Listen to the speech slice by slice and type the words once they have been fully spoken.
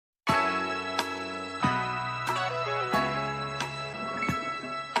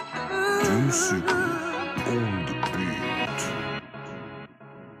Music on the beat.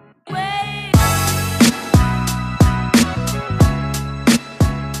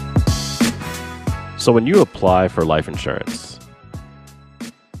 So when you apply for life insurance,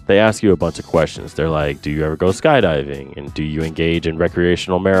 they ask you a bunch of questions. They're like, do you ever go skydiving? And do you engage in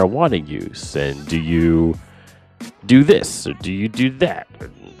recreational marijuana use? And do you do this? Or do you do that?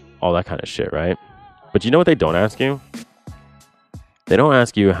 And all that kind of shit, right? But you know what they don't ask you? They don't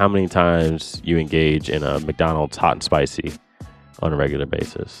ask you how many times you engage in a McDonald's hot and spicy on a regular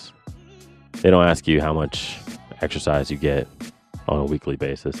basis. They don't ask you how much exercise you get on a weekly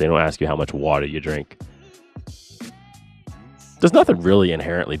basis. They don't ask you how much water you drink. There's nothing really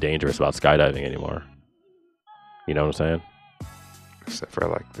inherently dangerous about skydiving anymore. You know what I'm saying? Except for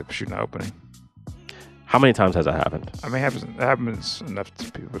like the shooting opening. How many times has that happened? I mean, it happens enough to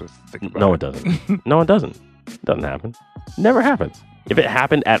people to think about No, it doesn't. No, it doesn't. It doesn't happen. Never happens. If it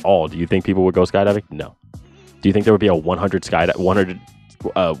happened at all, do you think people would go skydiving? No. Do you think there would be a 1-800 skydiving?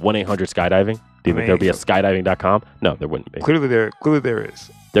 Do you think there would be a skydiving.com? No, there wouldn't be. Clearly there is.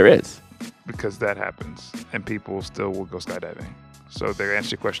 There is. Because that happens, and people still will go skydiving. So the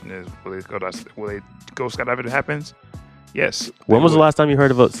answer to your question is, will they go skydiving if it happens? Yes. When was the last time you heard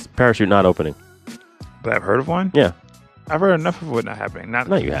of a parachute not opening? But I've heard of one? Yeah. I've heard enough of it not happening.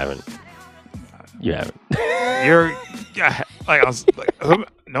 No, you haven't. You haven't.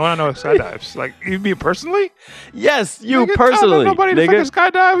 No one I know skydives. Like, you mean personally? Yes, you nigga, personally. I don't know nobody to fucking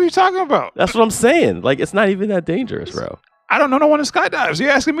skydive. What are you talking about? That's what I'm saying. Like, it's not even that dangerous, bro. I don't know no one that skydives.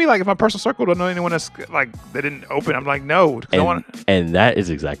 You're asking me, like, if my personal circle don't know anyone that's, like, they didn't open. I'm like, no. And that is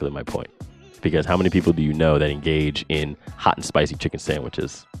exactly my point. Because how many people do you know that engage in hot and spicy chicken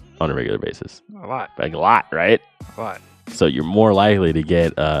sandwiches on a regular basis? A lot. Like, a lot, right? A lot. So you're more likely to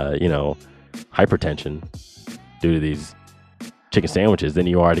get, hypertension due to these chicken sandwiches than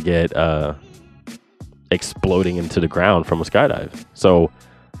you are to get exploding into the ground from a skydive. So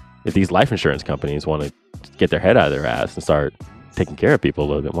if these life insurance companies want to get their head out of their ass and start taking care of people a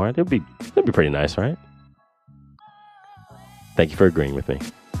little bit more, that'd be pretty nice, right? Thank you for agreeing with me.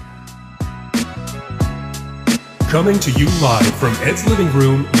 Coming to you live from Ed's living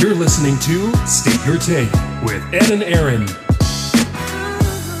room, you're listening to State Your Take with Ed and Aaron.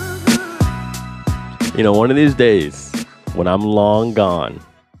 You know, one of these days, when I'm long gone,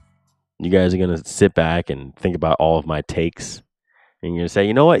 you guys are going to sit back and think about all of my takes. And you're going to say,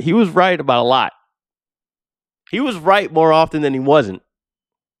 you know what? He was right about a lot. He was right more often than he wasn't.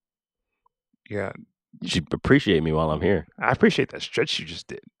 Yeah. You should appreciate me while I'm here. I appreciate that stretch you just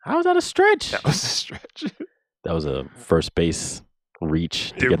did. How was that a stretch? That was a stretch. That was a first base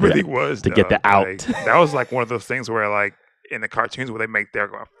reach. It really was. To get the out. Like, that was like one of those things where, like, in the cartoons where they make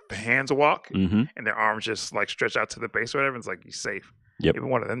their hands walk and their arms just like stretch out to the base or whatever. It's like, you're safe. Yep. Even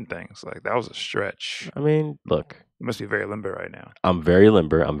one of them things. Like, that was a stretch. I mean, look. You must be very limber right now. I'm very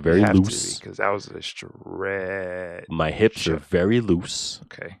limber. I'm very loose. Because that was a stretch. My hips are very loose.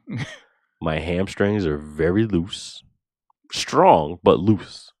 Okay. My hamstrings are very loose. Strong, but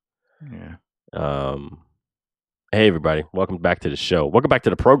loose. Yeah. Hey, everybody. Welcome back to the show. Welcome back to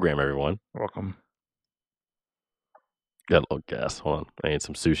the program, everyone. Welcome. Got a little gas. Hold on. I ate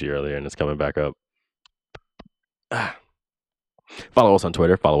some sushi earlier and it's coming back up. Follow us on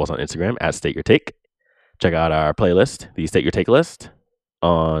Twitter. Follow us on Instagram at State Your Take. Check out our playlist, the State Your Take list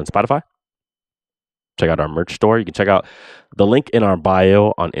on Spotify. Check out our merch store. You can check out the link in our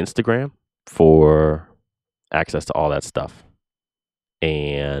bio on Instagram for access to all that stuff.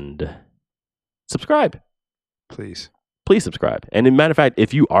 And subscribe. Please subscribe. And as a matter of fact,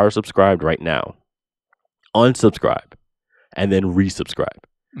 if you are subscribed right now, unsubscribe and then resubscribe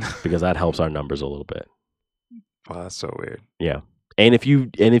because that helps our numbers a little bit. Wow, that's so weird. Yeah. And if you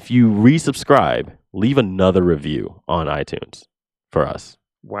resubscribe, leave another review on iTunes for us.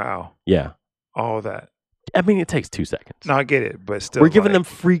 Wow. Yeah. All that. I mean, it takes 2 seconds. No, I get it, but still, we're giving them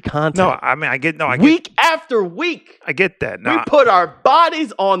free content. No, I mean, I get week after week. I get that. No, we put our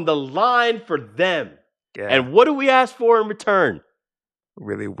bodies on the line for them. Yeah. And what do we ask for in return?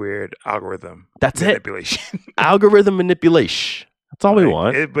 Really weird algorithm. That's manipulation. Algorithm manipulation. That's all we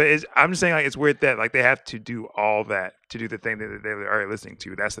want. I'm just saying, like, it's weird that like they have to do all that to do the thing that they are listening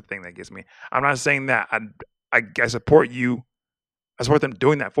to. That's the thing that gets me. I'm not saying that I support you. I support them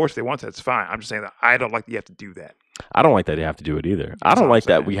doing that. If they want to, it's fine. I'm just saying that I don't like that you have to do that. I don't like that you have to do it either. I don't like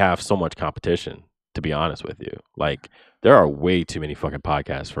that we have so much competition, to be honest with you. Like, there are way too many fucking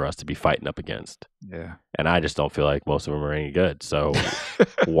podcasts for us to be fighting up against. Yeah. And I just don't feel like most of them are any good. So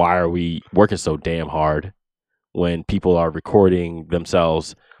why are we working so damn hard when people are recording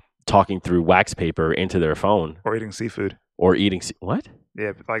themselves talking through wax paper into their phone? Or eating seafood. Or eating what?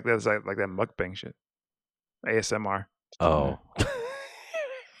 Yeah, like that's like that mukbang shit. ASMR. Oh,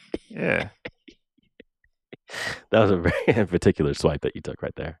 Yeah. that was a very particular swipe that you took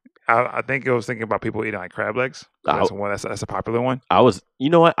right there. I think I was thinking about people eating like crab legs. That's one. That's a popular one. You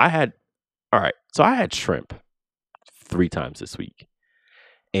know what? I had shrimp 3 times this week.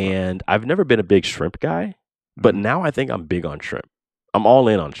 And I've never been a big shrimp guy, but now I think I'm big on shrimp. I'm all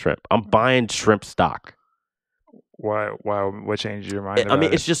in on shrimp. I'm buying shrimp stock. Why? What changed your mind? I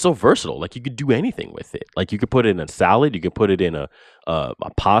mean, it's just so versatile. Like you could do anything with it. Like you could put it in a salad. You could put it in a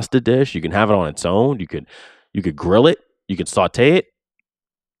pasta dish. You can have it on its own. You could grill it. You could saute it.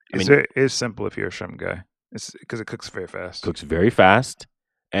 It's simple if you're a shrimp guy. It's because it cooks very fast. Cooks very fast,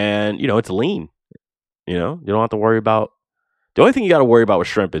 and it's lean. You don't have to worry about. The only thing you got to worry about with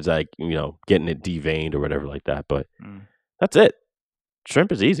shrimp is like getting it deveined or whatever like that. But that's it.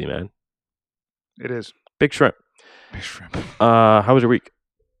 Shrimp is easy, man. It is big shrimp. Big shrimp. How was your week?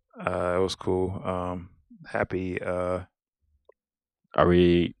 It was cool. Happy. Are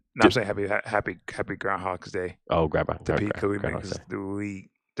we? No, I'm saying happy Groundhog's Day. Oh, because we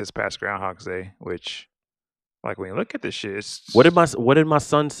this past Groundhog's Day, which, like, when you look at this shit, what did my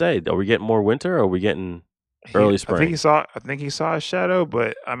son say? Are we getting more winter, or are we getting early spring? I think he saw a shadow,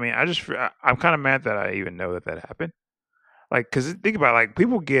 but I mean, I'm kind of mad that I even know that happened. Like, because think about it, like,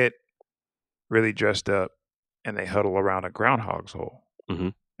 people get really dressed up and they huddle around a groundhog's hole,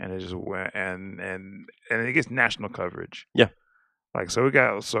 and it just went and it gets national coverage. Yeah. Like, so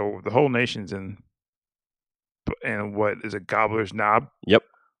the whole nation's in what is it, Gobbler's Knob? Yep.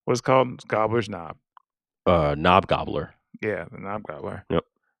 What's it called? It's Gobbler's Knob. Knob Gobbler. Yeah, the Knob Gobbler. Yep.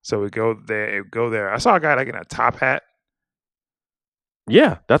 So we go there. I saw a guy like in a top hat.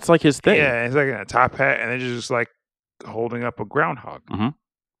 Yeah, that's like his thing. Yeah, he's like in a top hat, and they're just like holding up a groundhog. Mm-hmm.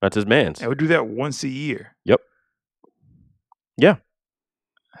 That's his man's. And we do that once a year. Yep. Yeah.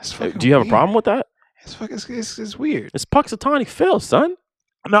 Do you have weird. a problem with that? It's weird. It's Punxsutawney Phil, son.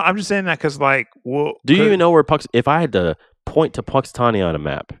 No, I'm just saying that because, like, well, do you even know where if I had to point to Punxsutawney on a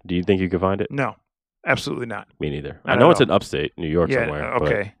map, do you think you could find it? No, absolutely not. Me neither. I know it's in upstate New York somewhere.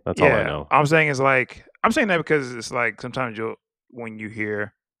 Okay, that's all I know. I'm saying I'm saying that because it's like sometimes when you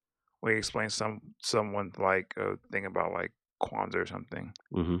explain someone like a thing about like Kwanzaa or something,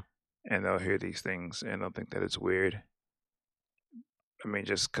 and they'll hear these things and they'll think that it's weird. I mean,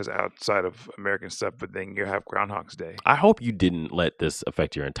 just because outside of American stuff, but then you have Groundhog's Day. I hope you didn't let this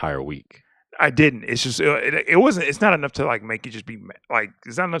affect your entire week. I didn't. It's just it wasn't. It's not enough to like make you just be like.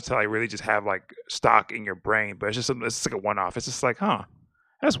 It's not enough to like really just have like stock in your brain. But it's like a one-off. It's just like,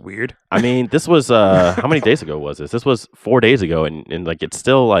 that's weird. I mean, this was how many days ago was this? This was 4 days ago, and like it's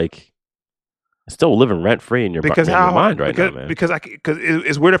still living rent free in your mind right now, man. Because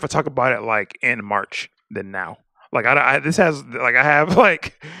it's weird if I talk about it like in March than now. Like I have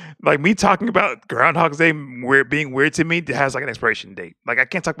me talking about Groundhog's Day being weird to me has like an expiration date. Like I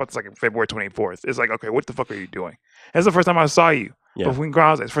can't talk about this like February 24th. It's like, okay, what the fuck are you doing? That's the first time I saw you. Yeah. Between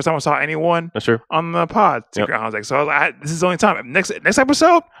Groundhog's Day, it's the first time I saw anyone on the pod to Groundhog's Day. So I was like, this is the only time. Next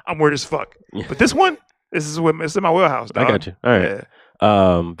episode, I'm weird as fuck. Yeah. But this one, it's in my wheelhouse, dog. I got you. All right.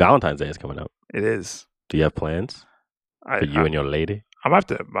 Yeah. Valentine's Day is coming up. It is. Do you have plans for you and your lady? I'm have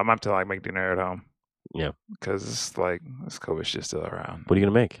to like make dinner at home. Yeah, because it's like this COVID shit's still around. What are you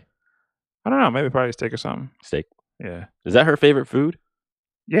gonna make? I don't know. Maybe probably steak or something. Steak. Yeah. Is that her favorite food?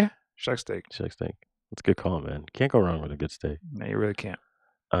 Yeah, shark steak. Shark steak. That's a good call, man. Can't go wrong with a good steak. No, you really can't.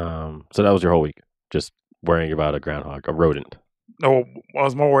 So that was your whole week, just worrying about a rodent. No, I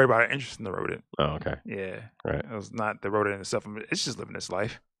was more worried about an interest in the rodent. Oh, okay. Yeah. Right. It was not the rodent itself. It's just living its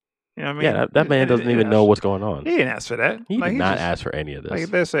life. You know what I mean? Yeah, that man doesn't even know what's going on. He didn't ask for that. He did not ask for any of this. Like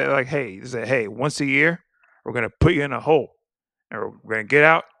they said, hey, once a year, we're gonna put you in a hole, and we're gonna get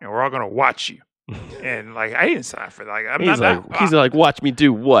out, and we're all gonna watch you. And like, I didn't sign for that. Like, he's like, watch me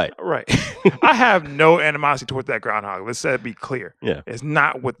do what? Right. I have no animosity towards that groundhog. Let's be clear. Yeah. It's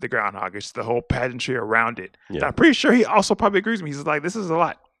not with the groundhog. It's the whole pageantry around it. Yeah. I'm pretty sure he also probably agrees with me. He's like, this is a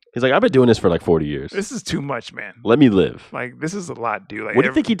lot. He's like, I've been doing this for like 40 years. This is too much, man. Let me live. Like, this is a lot, dude. Like, what do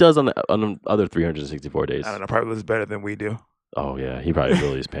you think he does on the other 364 days? I don't know. Probably lives better than we do. Oh, yeah. He probably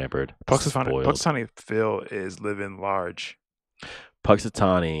really is pampered. Punxsutawney Phil is living large.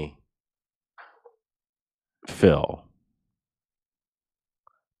 Punxsutawney Phil.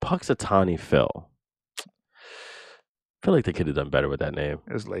 Punxsutawney Phil. I feel like they could have done better with that name.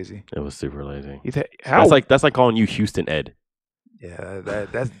 It was lazy. It was super lazy. That's like calling you Houston Ed. Yeah,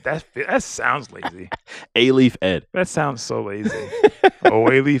 that sounds lazy. A-Leaf Ed. That sounds so lazy.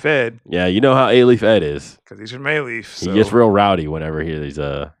 Oh, A-Leaf Ed. Yeah, you know how A-Leaf Ed is. Because he's from A-Leaf. So. He gets real rowdy whenever he's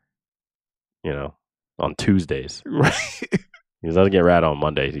like on Tuesdays. Right. He doesn't get rattled on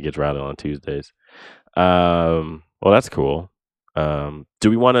Mondays. He gets rattled on Tuesdays. Well, that's cool. Do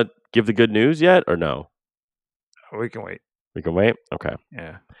we want to give the good news yet or no? We can wait. We can wait? Okay.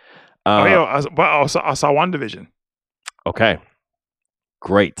 Yeah. Uh, I saw WandaVision. Okay.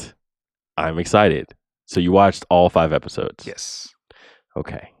 Great. I'm excited. So you watched all 5 episodes? Yes,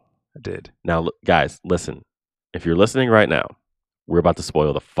 Okay. I did. Now, guys, listen. If you're listening right now, we're about to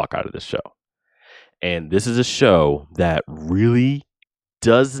spoil the fuck out of this show. And this is a show that really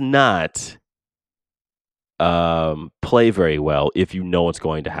does not play very well if you know what's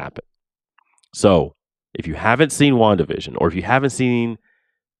going to happen. So, if you haven't seen WandaVision, or if you haven't seen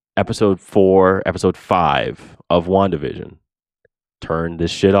episode 4, episode 5 of WandaVision, turn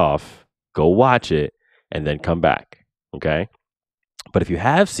this shit off, go watch it, and then come back. Okay? But if you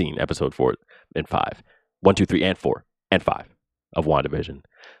have seen episode 4 and 5, 1, 2, 3, and 4, and 5 of WandaVision,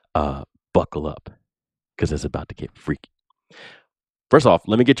 buckle up, because it's about to get freaky. First off,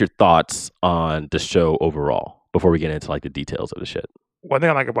 let me get your thoughts on the show overall before we get into like the details of the shit. One thing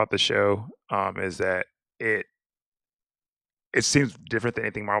I like about the show is that it seems different than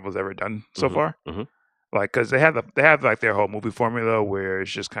anything Marvel's ever done so far. Mhm. Like, because they have like their whole movie formula where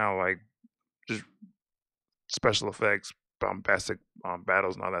it's just kind of like just special effects, bombastic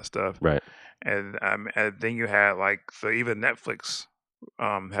battles and all that stuff. Right. And then you had like, so even Netflix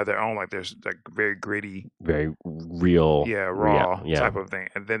have their own, like, there's like very gritty, Very real. raw yeah. type of thing.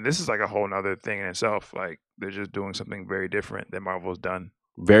 And then this is like a whole nother thing in itself. Like, they're just doing something very different than Marvel's done.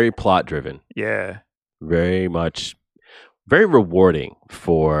 Very plot driven. Yeah. Very much, very rewarding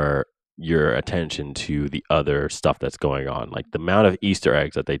for your attention to the other stuff that's going on. Like the amount of Easter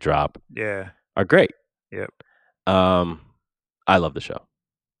eggs that they drop Yeah. are great. Yep. I love the show.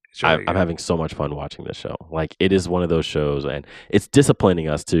 It's really I'm good. having so much fun watching this show. Like, it is one of those shows, and it's disciplining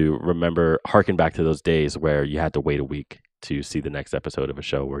us to harken back to those days where you had to wait a week to see the next episode of a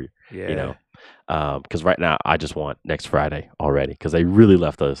show where, Yeah. you know, because right now I just want next Friday already, because they really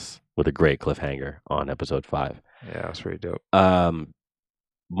left us with a great cliffhanger on episode 5. Yeah, that's pretty dope.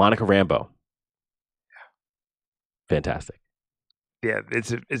 Monica Rambeau. Fantastic. Yeah,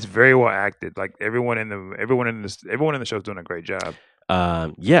 it's very well acted. Like everyone in the show is doing a great job.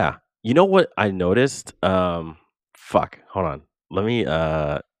 Yeah. You know what I noticed? Fuck. Hold on. Let me.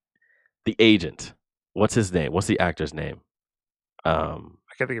 The agent. What's his name? What's the actor's name? I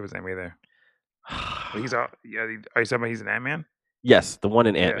can't think of his name either. But he's out. Yeah, are you talking about he's an Ant-Man? Yes, the one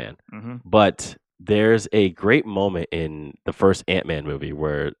in Yeah. Ant-Man. Mm-hmm. But there's a great moment in the first Ant-Man movie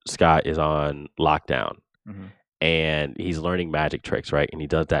where Scott is on lockdown Mm-hmm. and he's learning magic tricks, right? And he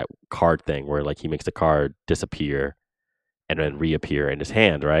does that card thing where like he makes the card disappear and then reappear in his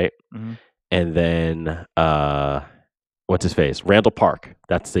hand, right? Mhm. And then what's his face? Randall Park.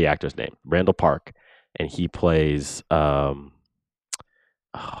 That's the actor's name. Randall Park. And he plays oh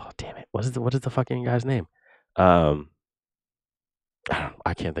damn it. What is the fucking guy's name? I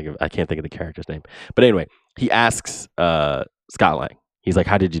can't think of the character's name. But anyway, he asks Scott Lang. He's like,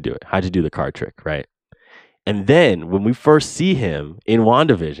 "How did you do it? How'd you do the card trick?" Right? And then when we first see him in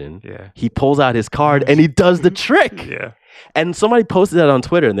WandaVision, Yeah. he pulls out his card and he does the trick. Yeah. And somebody posted that on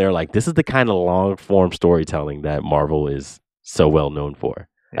Twitter and they're like, "This is the kind of long form storytelling that Marvel is so well known for."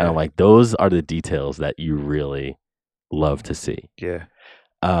 And I'm like, those are the details that you really love to see. Yeah.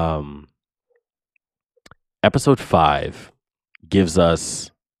 Episode 5 gives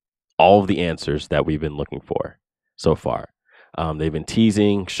us all of the answers that we've been looking for so far. They've been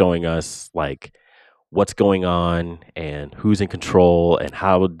teasing, showing us like what's going on and who's in control and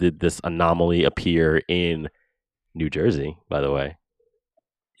how did this anomaly appear in New Jersey, by the way.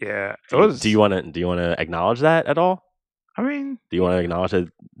 Yeah. Do you want to acknowledge that at all? I mean, Do you want to acknowledge that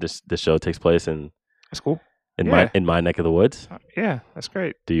this show takes place in that's cool. my neck of the woods? Yeah, that's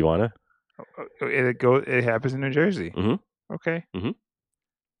great. Do you want to? It happens in New Jersey. Mhm. Okay. Mhm.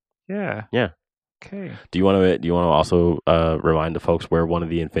 Yeah. Yeah. Okay. Do you want to also remind the folks where one of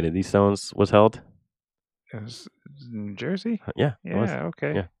the Infinity Stones was held? It was New Jersey. Yeah. It was. Yeah.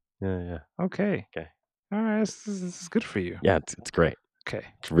 Okay. Yeah. Yeah. Okay. Okay. All right. This is good for you. Yeah. It's great. Okay.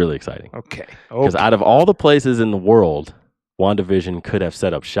 It's really exciting. Okay. Because out of all the places in the world WandaVision could have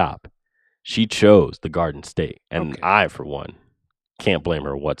set up shop, she chose the Garden State. And Okay. I, for one, can't blame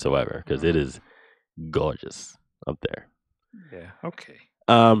her whatsoever because it is gorgeous up there. Yeah. Okay.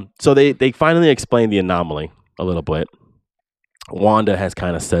 So they finally explained the anomaly a little bit. Wanda has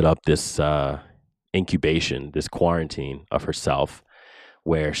kind of set up this incubation, this quarantine of herself,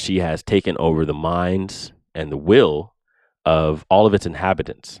 where she has taken over the minds and the will of all of its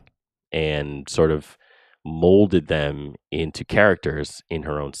inhabitants and sort of molded them into characters in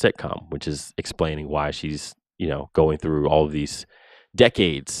her own sitcom, which is explaining why she's, going through all of these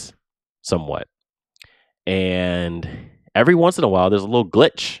decades somewhat. And every once in a while, there's a little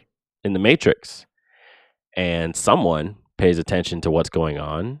glitch in the Matrix, and someone pays attention to what's going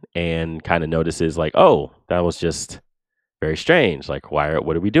on and kind of notices like, oh, that was just very strange. Like, what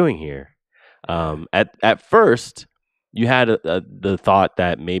are we doing here? At first, you had the thought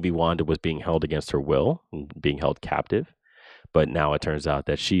that maybe Wanda was being held against her will, and being held captive, but now it turns out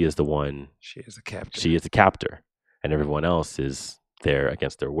that she is the one. She is the captor. She is the captor, and everyone else is there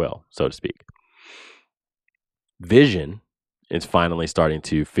against their will, so to speak. Vision is finally starting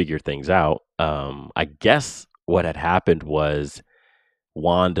to figure things out. I guess what had happened was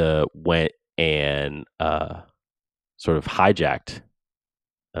Wanda went and sort of hijacked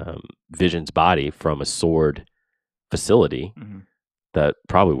Vision's body from a sword facility that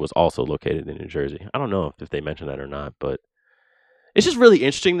probably was also located in New Jersey. I don't know if they mentioned that or not, but it's just really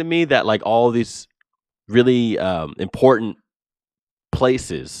interesting to me that like all these really important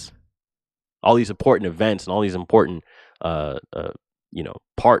places, all these important events, and all these important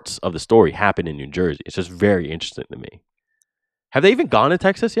parts of the story happen in New Jersey. It's just very interesting to me. Have they even gone to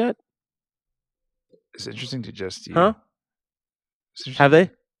Texas yet? It's interesting to just Huh? Have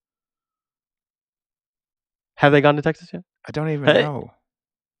they? Have they gone to Texas yet? I don't even Hey. know.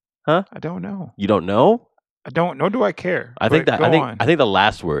 Huh? I don't know. You don't know? I don't. Nor do I care. I think But that go on. I think the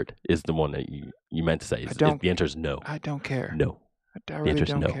last word is the one that you meant to say. The answer is no. I don't care. No. I really answer is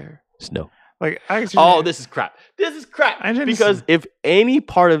don't no. care. It's no. Like Oh, this is crap. This is crap. I didn't Because see- if any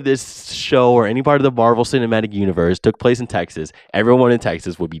part of this show or any part of the Marvel Cinematic Universe took place in Texas, everyone in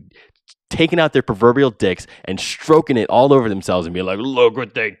Texas would be taking out their proverbial dicks and stroking it all over themselves and be like, look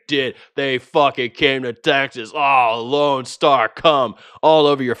what they did. They fucking came to Texas. Oh, Lone Star, come all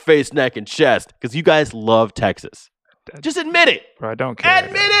over your face, neck, and chest. Because you guys love Texas. Just admit it. Bro, I don't care.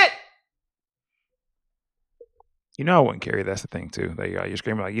 Admit it. You know I wouldn't care. That's the thing too. That you're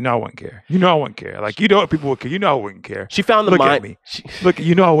screaming like, I wouldn't care. I wouldn't care. Like, what people would care. I wouldn't care. She found the Look at mind. me. Look,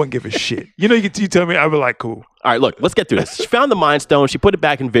 I wouldn't give a shit. You tell me, I'd be like, cool. All right, look, let's get through this. She found the Mind Stone. She put it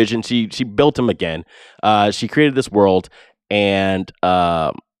back in Vision. She built him again. She created this world. And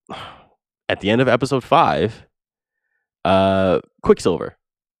at the end of episode 5, Quicksilver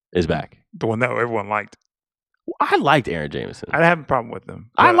is back. The one that everyone liked. I liked Aaron Jameson. I have a problem with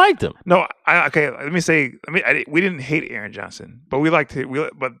him. I but- liked him. No, okay. Let me say. We didn't hate Aaron Johnson, but we liked it.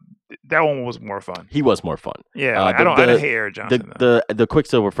 But that one was more fun. He was more fun. Yeah, Uh, I don't the- hate Aaron Johnson. though. The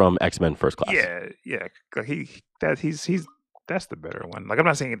Quicksilver from X-Men First Class. Yeah. Like he's that's the better one. Like I'm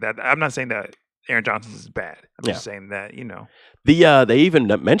not saying that Aaron Johnson is bad. I'm just saying that They even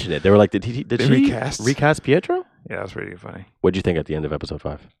mentioned it. They were like, did he They recast Pietro? Yeah, that was pretty funny. What'd you think at the end of episode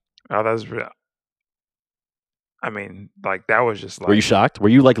 5? Oh, that was real. I mean, like that was just like. Were you shocked? Were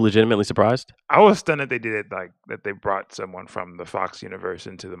you like legitimately surprised? I was stunned that they did it like that. They brought someone from the Fox universe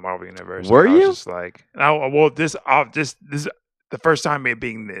into the Marvel universe. Were and I was you? just like, oh, well, this is the first time it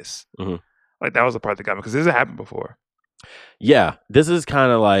being this. Mhm. Like that was the part that got me because this has happened before. Yeah, this is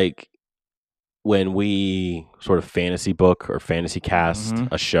kind of like when we sort of fantasy book or fantasy cast Mhm.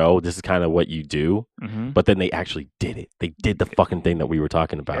 a show. This is kind of what you do, Mm-hmm. but then they actually did it. They did the fucking thing that we were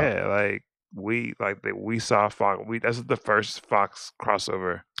talking about. Yeah, like we saw Fox. That's the first Fox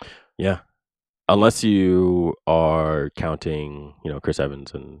crossover. Yeah. Unless you are counting, Chris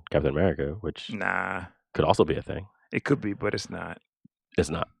Evans and Captain America, which Nah, could also be a thing. it could be, but it's not. It's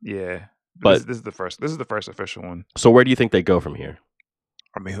not. Yeah, But- this is the first. This is the first official one. So where do you think they go from here?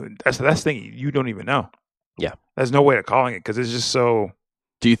 I mean, that's the thing. You don't even know. Yeah. There's no way of calling it because it's just so.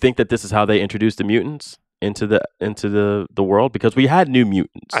 Do you think that this is how they introduced the mutants into the world? Because we had New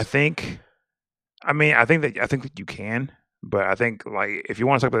Mutants. I think that you can, but I think like if you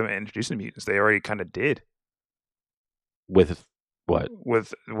want to talk about them introducing mutants, they already kind of did with what?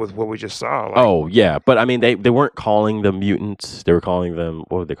 with what we just saw. Like, Oh yeah, but I mean they weren't calling them mutants. They were calling them,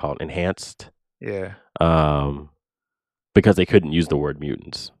 what were they called? Enhanced. yeah, Because they couldn't use the word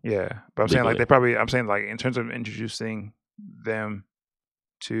mutants. yeah. But I'm saying like Legally. I'm saying like in terms of introducing them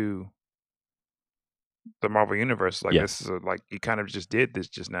to the Marvel universe, like Yeah. this is like you kind of just did this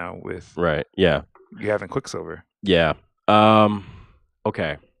just now with Right. Yeah. you having Quicksilver. Yeah.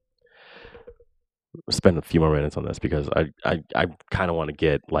 Okay. Spend a few more minutes on this because I kind of want to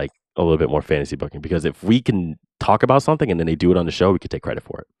get like a little bit more fantasy booking, because if we can talk about something and then they do it on the show, we could take credit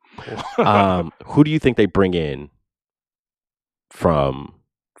for it. Who do you think they bring in from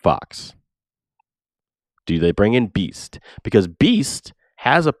Fox? Do they bring in Beast? Because Beast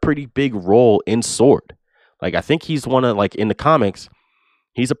has a pretty big role in Sword. Like I think he's one of, like in the comics,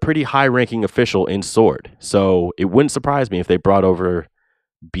 He's a pretty high-ranking official in Sword, so it wouldn't surprise me if they brought over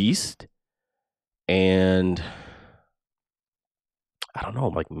Beast and I don't know,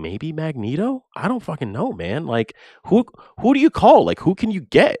 like maybe Magneto. I don't fucking know, man. Like who do you call? Like who can you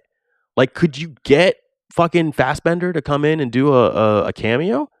get? Like could you get fucking Fassbender to come in and do a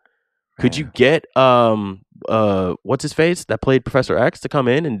cameo? Could you get what's his face that played Professor X to come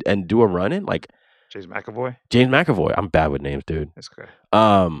in and do a run in? Like James McAvoy. James McAvoy. I'm bad with names, dude. That's okay.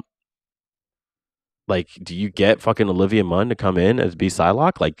 Like, do you get fucking Olivia Munn to come in as be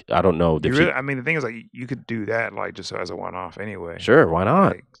Psylocke? Like, I don't know. I mean, the thing is, like, you could do that, like, just as a one-off anyway. Sure, why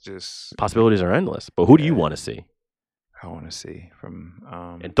not? Like, just possibilities are endless. But who do you want to see? I want to see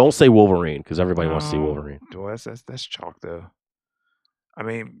from. And don't say Wolverine because everybody wants to see Wolverine. Well, that's chalk though. I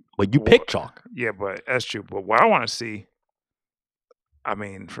mean, but you pick chalk. Yeah, but that's true. But what I want to see, I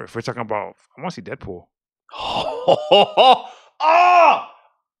mean, if we're talking about, I want to see Deadpool. Oh!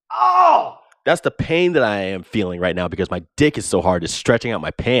 That's the pain that I am feeling right now because my dick is so hard it's stretching out my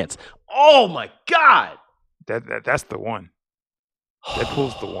pants. Oh my god! That's the one.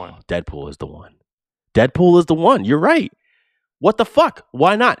 Deadpool's the one. Deadpool is the one. Deadpool is the one. You're right. What the fuck?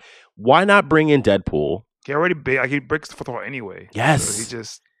 Why not? Why not bring in Deadpool? He already he breaks the fourth wall anyway. Yes. So he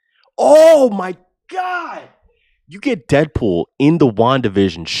just. Oh my god! You get Deadpool in the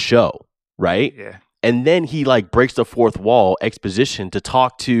WandaVision show, right? Yeah. And then he like breaks the fourth wall exposition to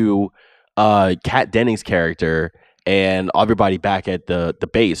talk to Kat Dennings' character and everybody back at the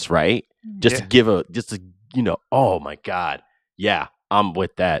base, right? Just to oh my god. Yeah, I'm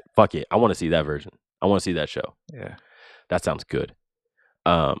with that. Fuck it. I want to see that version. I want to see that show. Yeah. That sounds good.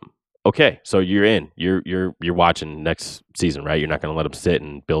 Okay, so you're in. You're watching next season, right? You're not going to let them sit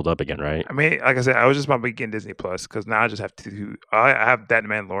and build up again, right? I mean, like I said, I was just about to get Disney Plus because now I just have to. I have that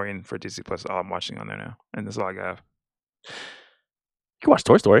Mandalorian for Disney Plus. All I'm watching on there now, and that's all I got. You can watch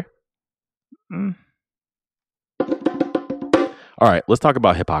Toy Story. All right, let's talk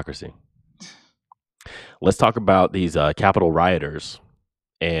about hypocrisy. Let's talk about these Capitol rioters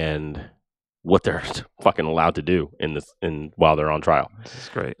and what they're fucking allowed to do while they're on trial. This is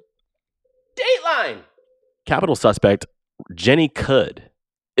great. Dateline. Capitol suspect Jenny Cud.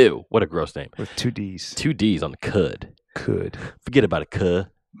 Ew, what a gross name. With 2 D's. 2 D's on the Cud. Could. Forget about a Cud.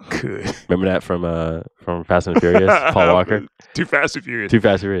 Could. Remember that from Fast and Furious? Paul Walker? Too Fast, Too Furious. Too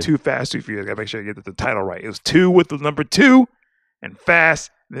Fast, Too Furious. Too Fast, Too Furious. Gotta make sure you get the title right. It was 2 with the number 2 and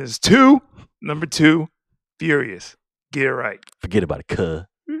Fast. Then it's 2, number 2, Furious. Get it right. Forget about a Cud.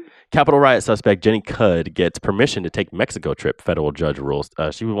 Capitol riot suspect Jenny Cud gets permission to take Mexico trip, federal judge rules.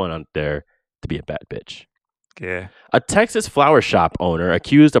 She went on there to be a bad bitch. Yeah. A Texas flower shop owner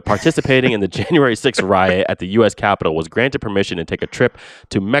accused of participating in the January 6th riot at the U.S. Capitol was granted permission to take a trip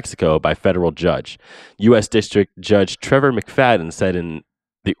to Mexico by federal judge. U.S. District Judge Trevor McFadden said in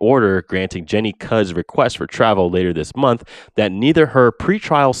the order granting Jenny Cud's request for travel later this month that neither her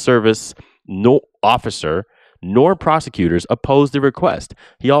pretrial service officer nor prosecutors opposed the request.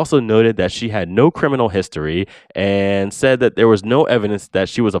 He also noted that she had no criminal history and said that there was no evidence that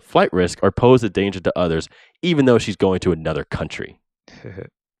she was a flight risk or posed a danger to others, even though she's going to another country.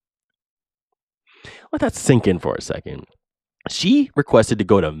 Let that sink in for a second. She requested to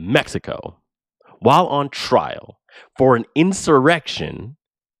go to Mexico while on trial for an insurrection,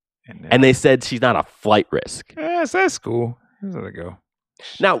 and they said she's not a flight risk. Yes, that's cool. Let's let it go.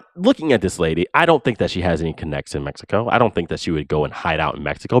 Now, looking at this lady, I don't think that she has any connects in Mexico. I don't think that she would go and hide out in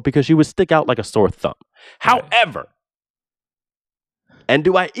Mexico because she would stick out like a sore thumb. However, and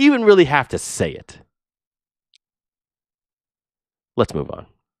do I even really have to say it? Let's move on.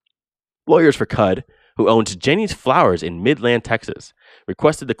 Lawyers for Cud, who owns Jenny's Flowers in Midland, Texas,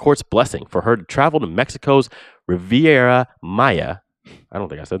 requested the court's blessing for her to travel to Mexico's Riviera Maya. I don't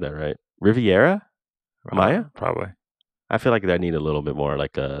think I said that right. Riviera Maya? Probably. I feel like I need a little bit more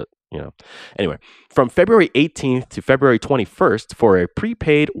Anyway, from February 18th to February 21st for a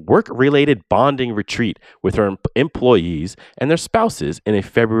prepaid work-related bonding retreat with her employees and their spouses in a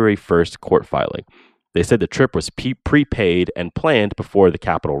February 1st court filing. They said the trip was prepaid and planned before the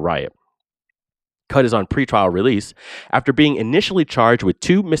Capitol riot. Cud is on pretrial release after being initially charged with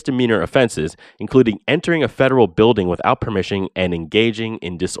 2 misdemeanor offenses, including entering a federal building without permission and engaging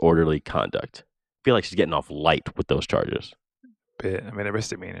in disorderly conduct. I feel like she's getting off light with those charges. Bit. I mean, they're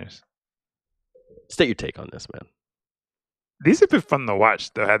misdemeanors. State your take on this, man. These have been fun to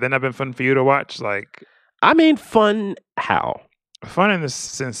watch, though. Have they not been fun for you to watch? Like, I mean, fun how? Fun in the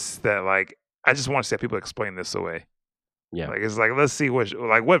sense that, like, I just want to see how people explain this away. Yeah. Like, it's like, let's see what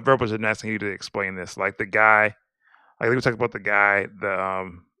verbal is asking you to explain this. Like, the guy, like, we talked about the guy,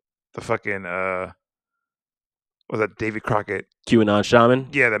 the fucking, was that Davy Crockett? QAnon shaman.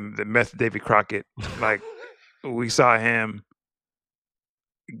 Yeah, the meth Davy Crockett. Like we saw him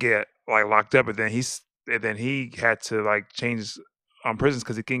get like locked up, and then he had to like change prisons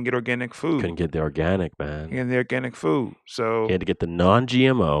because he couldn't get organic food. Couldn't get the organic, He man. couldn't get the organic food. So He had to get the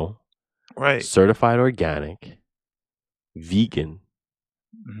non-GMO, right. certified organic, vegan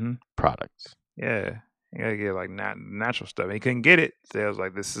Mm-hmm. products. Yeah, you gotta get like natural stuff. And he couldn't get it. So I was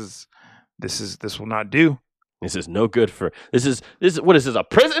like, this will not do. This is no good for. This is what is this, a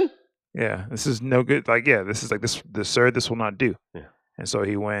prison? Yeah, this is no good. Like, yeah, this is like this will not do. Yeah. And so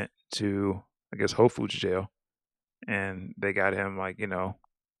he went to, I guess, Whole Foods jail, and they got him like,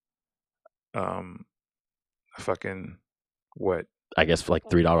 fucking what? I guess for like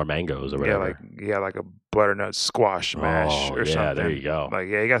 $3 mangoes or whatever. Yeah, like a butternut squash mash or something. There you go. Like,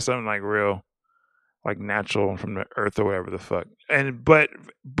 yeah, he got something like real, like natural from the earth or whatever the fuck. And but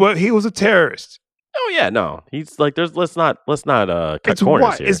he was a terrorist. Oh yeah, no, he's like, let's not cut It's corners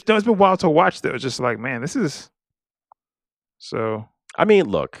wild. here. It's been wild to watch though. It's just like, man, this is so. I mean,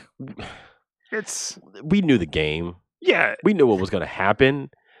 look, It's we knew the game. yeah. We knew what was going to happen.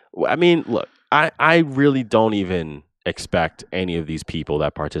 I mean, look, I really don't even expect any of these people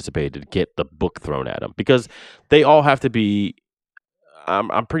that participated to get the book thrown at them, because they all have to be.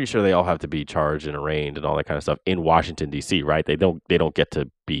 I'm pretty sure they all have to be charged and arraigned and all that kind of stuff in Washington D.C. Right? They don't get to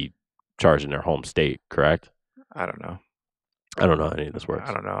be charged in their home state. Correct? I don't know. I don't know how any of this works.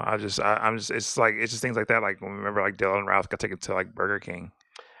 I don't know. I'm just. It's just things like that. Like remember, like Dylan Ralph got taken to like Burger King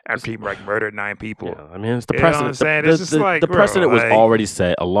after he like murdered 9 people. Yeah, I mean, it's the You know what I'm precedent. saying? It's just like, the bro, precedent was like- already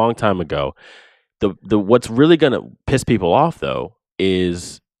set a long time ago. The what's really gonna piss people off though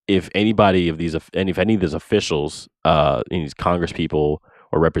is if any of these officials, these Congress people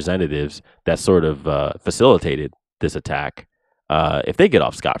or representatives that sort of facilitated this attack, if they get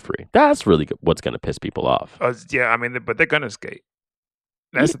off scot-free, that's really what's gonna piss people off. Yeah, I mean, but they're gonna escape.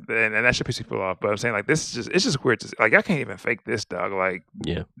 That's and that should piss people off. But I'm saying like it's just weird. Like y'all can't even fake this, dog. Like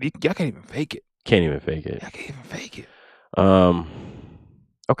Yeah, y'all can't even fake it. can't even fake it. Y'all can't even fake it.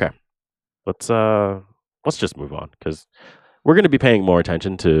 Okay. Let's just move on, because we're going to be paying more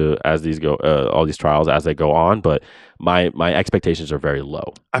attention to as these go, all these trials as they go on. But my expectations are very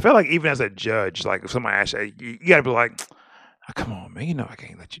low. I feel like even as a judge, like if somebody asks you, you gotta be like, oh, "Come on, man. You know I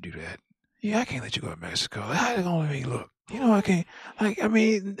can't let you do that. Yeah, I can't let you go to Mexico. Like, how they gonna let me look? You know I can't. Like, I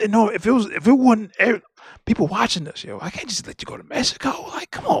mean, no. If it wasn't people watching us, yo, I can't just let you go to Mexico.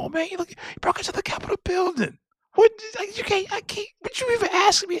 Like, come on, man. You broke into the Capitol building. What? Like, you can't. I can't. What you even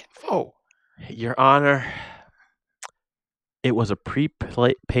asking me for? Your Honor, it was a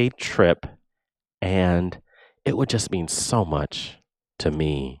prepaid trip, and it would just mean so much to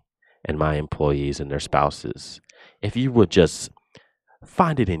me and my employees and their spouses if you would just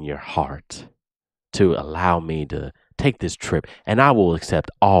find it in your heart to allow me to take this trip, and I will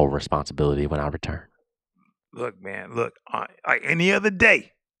accept all responsibility when I return. Look, man. Look, like any other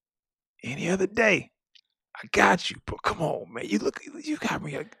day, I got you. But come on, man. You got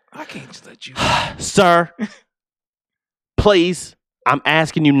me. I can't just let you. Sir, please, I'm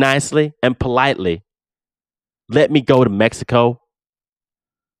asking you nicely and politely, let me go to Mexico.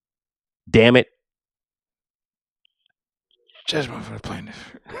 Damn it. Judgment for the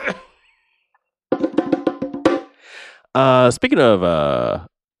plaintiff. Speaking of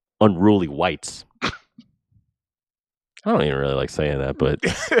unruly whites, I don't even really like saying that, but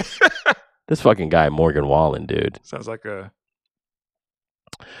this fucking guy, Morgan Wallen, dude. Sounds like a.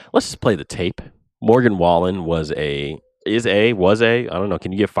 Let's just play the tape. Morgan Wallen was a, I don't know,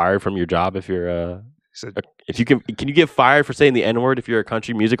 can you get fired from your job if you're if you can you get fired for saying the N-word if you're a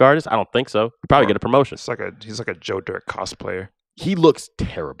country music artist? I don't think so. You probably get a promotion. He's like a Joe Dirt cosplayer. He looks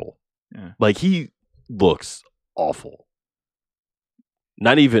terrible. Yeah. Like, he looks awful.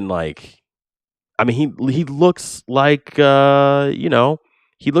 Not even like, I mean, he looks like,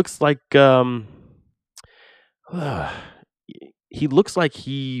 he looks like, he looks like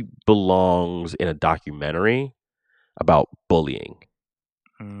he belongs in a documentary about bullying,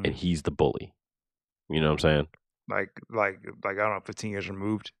 and he's the bully. You know what I'm saying? Like I don't know, 15 years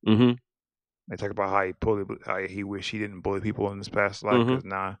removed. Mm-hmm. They talk about how he wish he didn't bully people in his past life. Cause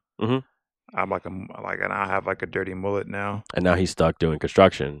I'm like and I have like a dirty mullet now. And now he's stuck doing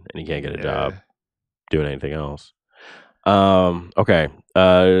construction, and he can't get a job doing anything else. Okay.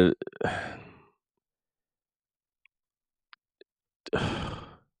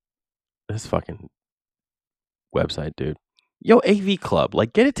 This fucking website, dude. Yo, AV Club,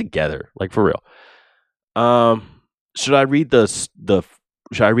 like, get it together, like, for real. Should I read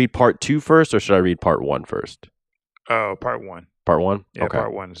should I read part 2 first, or should I read part 1 first? Oh, part 1. Part 1? Yeah, Okay.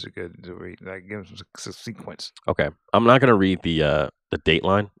 part 1 is a good to read. Like, give them some sequence. Okay. I'm not going to read the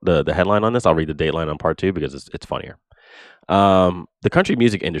dateline, the headline on this. I'll read the dateline on part 2 because it's funnier. The country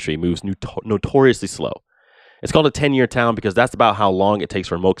music industry moves notoriously slow. It's called a 10-year town because that's about how long it takes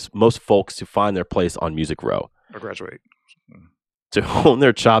for most folks to find their place on Music Row, Or graduate. to hone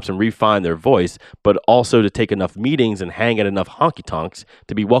their chops and refine their voice, but also to take enough meetings and hang at enough honky-tonks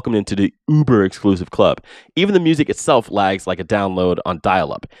to be welcomed into the uber-exclusive club. Even the music itself lags like a download on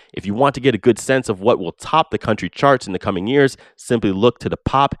dial-up. If you want to get a good sense of what will top the country charts in the coming years, simply look to the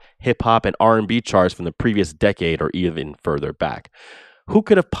pop, hip-hop, and R&B charts from the previous decade or even further back. Who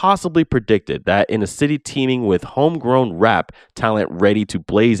could have possibly predicted that in a city teeming with homegrown rap talent ready to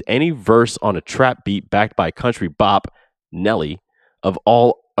blaze any verse on a trap beat backed by country bop, Nelly, of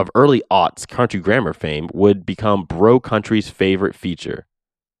early aughts country grammar fame, would become Bro Country's favorite feature?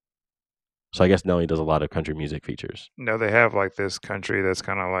 So I guess Nelly does a lot of country music features. No, they have like this country that's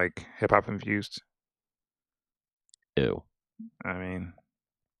kind of like hip hop infused. Ew. I mean,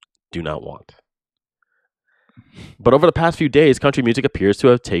 Do not want. But over the past few days, country music appears to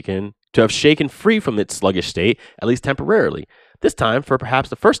have shaken free from its sluggish state, at least temporarily. This time, for perhaps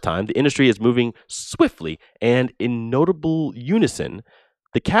the first time, the industry is moving swiftly and in notable unison.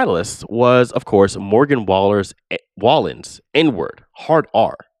 The catalyst was, of course, Morgan Wallen's N-word, hard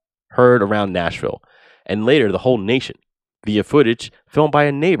R, heard around Nashville, and later the whole nation, via footage filmed by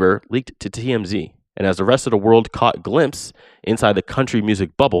a neighbor leaked to TMZ. And as the rest of the world caught a glimpse inside the country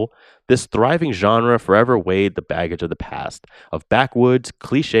music bubble, this thriving genre forever weighed the baggage of the past, of backwoods,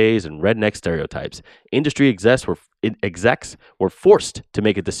 cliches, and redneck stereotypes. Industry execs were forced to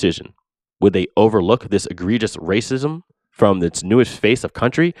make a decision. Would they overlook this egregious racism from its newest face of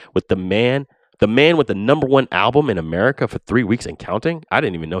country with the man with the number 1 album in America for 3 weeks and counting? I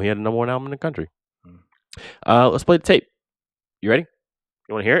didn't even know he had a number 1 album in the country. Let's play the tape. You ready?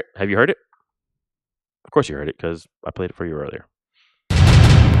 You want to hear it? Have you heard it? Of course you heard it, because I played it for you earlier.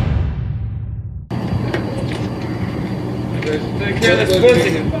 Take care of this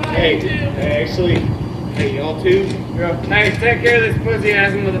pussy. Hey, y'all too? Hey, take care of this pussy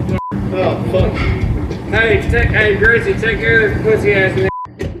ass motherfucker. Oh, fuck. Hey, Gracie, take care of this pussy ass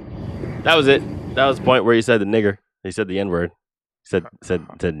nigga. That was it. That was the point where he said the nigger. He said the N-word. He said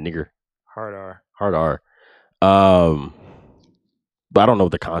nigger. hard R. Hard R. But I don't know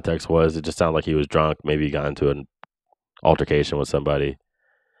what the context was. It just sounded like he was drunk. Maybe he got into an altercation with somebody.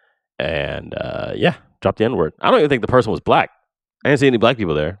 And yeah, dropped the N-word. I don't even think the person was black. I didn't see any black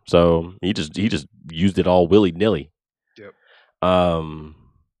people there. So he just used it all willy-nilly. Yep.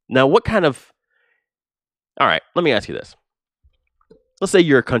 Now, what kind of... All right, let me ask you this. Let's say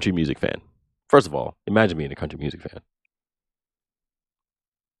you're a country music fan. First of all, imagine being a country music fan.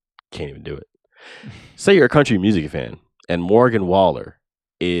 Can't even do it. Say you're a country music fan and Morgan Wallen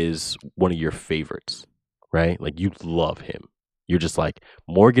is one of your favorites, right? Like, you love him. You're just like,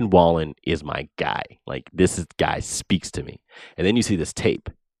 Morgan Wallen is my guy. Like, this guy speaks to me. And then you see this tape,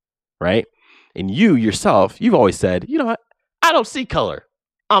 right? And you yourself, you've always said, you know what? I don't see color.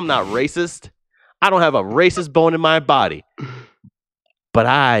 I'm not racist. I don't have a racist bone in my body. But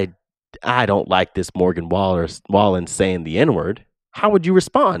I don't like this Morgan Wallen saying the N-word. How would you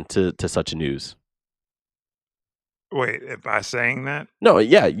respond to such news? Wait, if I saying that? No,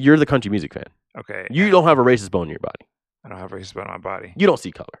 yeah, you're the country music fan. Okay. You don't have a racist bone in your body. I don't have racism on my body. You don't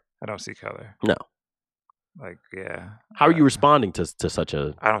see color. I don't see color. No. Like, yeah. How are you responding to such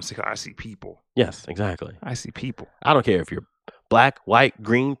a... I don't see color. I see people. Yes, exactly. I see people. I don't care if you're black, white,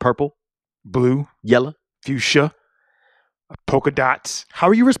 green, purple, Blue, yellow. fuchsia, polka dots. How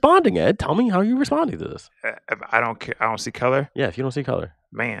are you responding, Ed? Tell me how are you responding to this. If I don't care. I don't see color. Yeah, if you don't see color.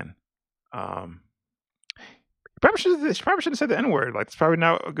 Man, probably shouldn't have said the N word. Like, it's probably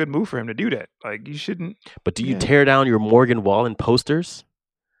not a good move for him to do that. Like, you shouldn't. But do you Yeah. tear down your Morgan Wallen posters?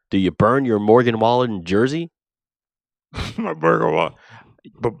 Do you burn your Morgan Wallen jersey? My burger wall.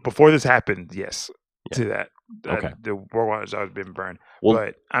 But before this happened, yes, Yeah. to that. Okay. The burger wall has always been burned. Well,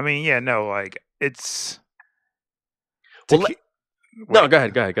 But I mean, yeah, no, like it's. Well, Wait. no, go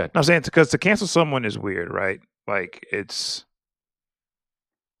ahead. No, I'm saying because to cancel someone is weird, right? Like, it's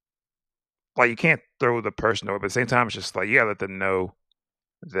like you can't throw the person away, but at the same time, it's just like you gotta let them know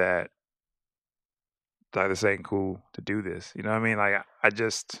that like this ain't cool to do this. You know what I mean? Like, I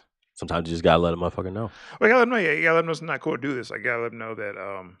just Sometimes you just gotta let a motherfucker know. well, you gotta let them know. Yeah, you gotta let them know it's not cool to do this. Like, you gotta let them know that.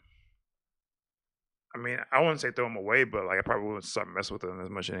 I mean, I wouldn't say throw them away, but like I probably wouldn't start messing with them as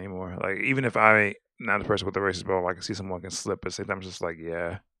much anymore. Like, even if I'm not the person with the racist bone, I can see someone can slip, but at the same time, it's just like,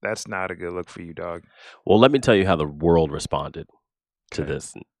 yeah, that's not a good look for you, dog. Well, let me tell you how the world responded to Okay.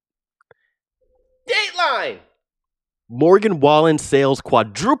 this. Dateline! Morgan Wallen sales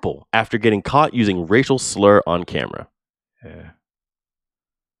quadruple after getting caught using racial slur on camera. Yeah.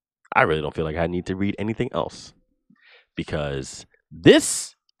 I really don't feel like I need to read anything else because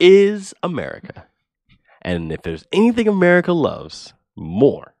this is America. And if there's anything America loves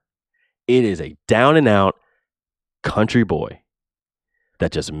more, it is a down and out country boy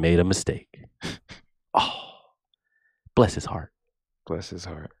that just made a mistake. Oh, bless his heart. Bless his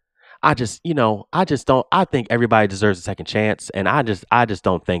heart. I think everybody deserves a second chance. And I just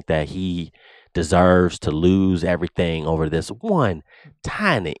don't think that he deserves to lose everything over this one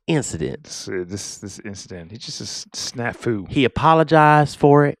tiny incident. This incident. It's just a snafu. He apologized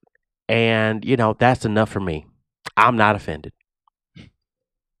for it. And, that's enough for me. I'm not offended.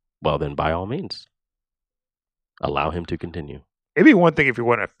 Well, then by all means, allow him to continue. It'd be one thing if you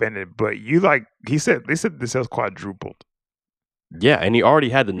weren't offended, but they said the sales quadrupled. Yeah, and he already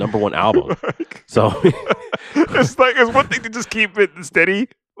had the number one album. So it's one thing to just keep it steady.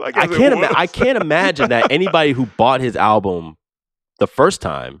 Like I can't imagine that ananybody who bought his album the first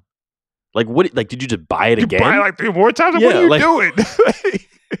time, did you just buy it again? Buy it like 3 more times? What are you doing?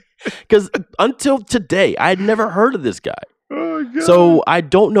 Because until today, I had never heard of this guy. Oh, God. So I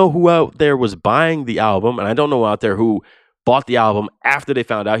don't know who out there was buying the album, and I don't know out there who bought the album after they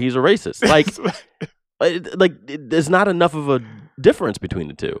found out he's a racist. There's not enough of a difference between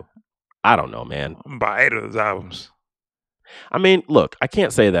the two. I don't know, man. I'm buy 8 of those albums. I mean, look, I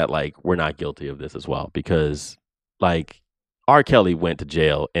can't say that we're not guilty of this as well because R. Kelly went to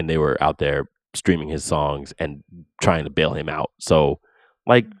jail and they were out there streaming his songs and trying to bail him out. So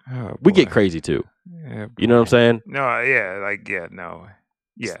we get crazy too. Yeah, you know what I'm saying? No, yeah, no.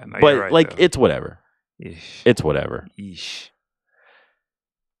 Yeah, no, but you're right, though. it's whatever. Yeesh. It's whatever. Yeesh.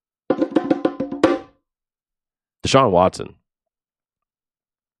 Deshaun Watson.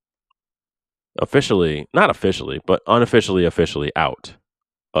 Not officially, but unofficially, officially out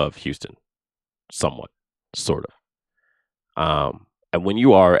of Houston. Somewhat, sort of. And when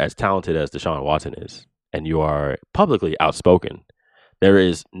you are as talented as Deshaun Watson is, and you are publicly outspoken, there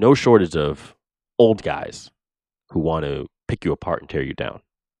is no shortage of old guys who want to pick you apart and tear you down.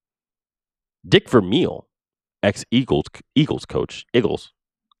 Dick Vermeil, ex-Eagles coach, Eagles,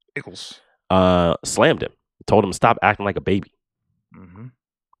 slammed him, told him to stop acting like a baby. Mm-hmm.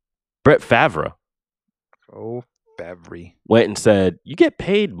 Brett Favre. Oh, Favre. Went and said, you get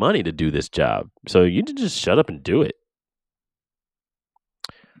paid money to do this job, so you need to just shut up and do it.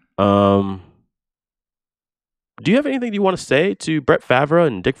 Do you have anything you want to say to Brett Favre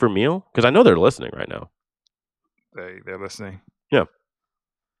and Dick Vermeil? Because I know they're listening right now. They're listening. Yeah.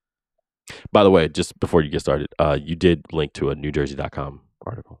 By the way, just before you get started, you did link to a NewJersey.com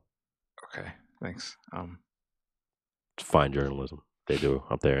article. Okay, thanks. It's fine journalism. They do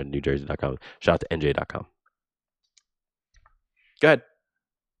up there at NewJersey.com. Shout out to NJ.com. Go ahead.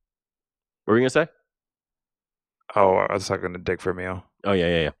 What were you going to say? Oh, I was talking to Dick Vermeil. Oh,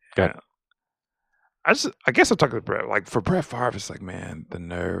 yeah. Go ahead. I guess I'm talking to Brett. For Brett Favre, it's man, the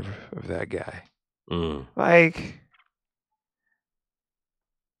nerve of that guy. Mm.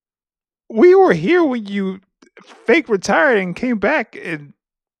 We were here when you fake retired and came back and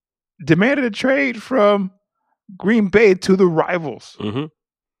demanded a trade from Green Bay to the rivals. Mm-hmm.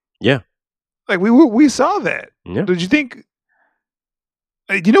 Yeah. We saw that. Yeah. Did you think?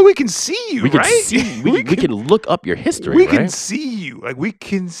 We can see you, we can right? See, we can look up your history. We can see you. We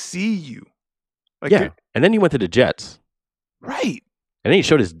can see you. Yeah. And then he went to the Jets. Right. And then he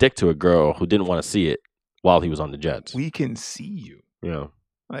showed his dick to a girl who didn't want to see it while he was on the Jets. We can see you. Yeah.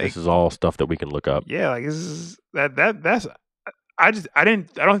 This is all stuff that we can look up. Yeah, this is that's I don't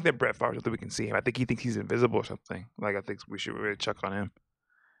think that Brett Favre that we can see him. I think he thinks he's invisible or something. I think we should really check on him.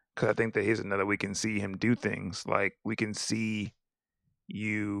 Cuz I think that here's another we can see him do things. We can see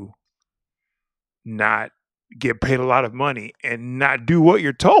you not get paid a lot of money and not do what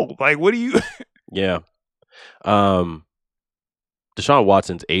you're told. What do you Yeah. Deshaun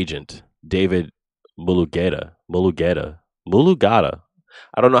Watson's agent, David Mulugeta.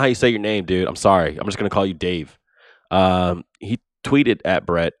 I don't know how you say your name, dude. I'm sorry. I'm just going to call you Dave. He tweeted at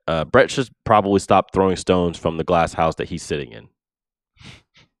Brett, Brett should probably stop throwing stones from the glass house that he's sitting in.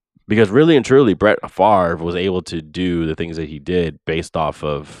 Because really and truly, Brett Favre was able to do the things that he did based off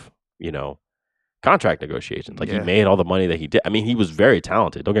of, contract negotiations. He made all the money that he did. I mean, he was very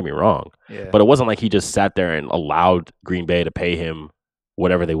talented. Don't get me wrong. Yeah. But it wasn't like he just sat there and allowed Green Bay to pay him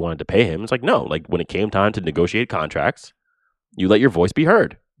whatever they wanted to pay him. It's no. When it came time to negotiate contracts, you let your voice be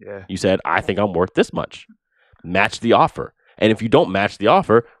heard. Yeah. You said, I think I'm worth this much. Match the offer. And if you don't match the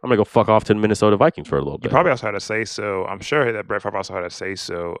offer, I'm going to go fuck off to the Minnesota Vikings for a little You bit. probably also had a say so. I'm sure that Brett Favre also had a say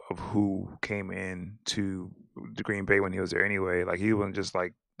so of who came in to the Green Bay when he was there anyway. Like he wasn't just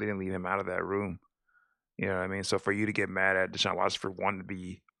like they didn't leave him out of that room. You know what I mean? So for you to get mad at Deshaun Watson for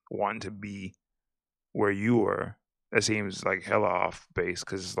wanting to be where you were, that seems like hella off base.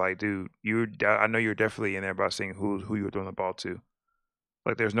 Because like, dude, I know you're definitely in there about seeing who you were throwing the ball to.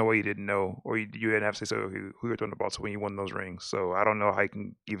 Like, there's no way you didn't know, or you didn't have to say so who you were throwing the ball to when you won those rings. So I don't know how you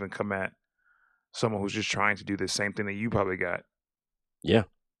can even come at someone who's just trying to do the same thing that you probably got. Yeah.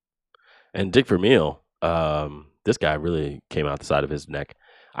 And Dick Vermeil, this guy really came out the side of his neck.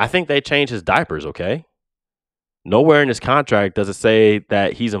 I think they changed his diapers, okay? Nowhere in his contract does it say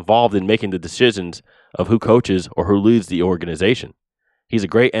that he's involved in making the decisions of who coaches or who leads the organization. He's a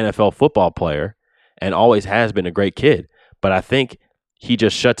great NFL football player and always has been a great kid. But I think he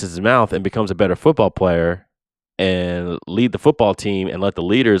just shuts his mouth and becomes a better football player and lead the football team and let the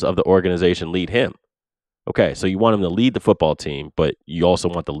leaders of the organization lead him. Okay, so you want him to lead the football team, but you also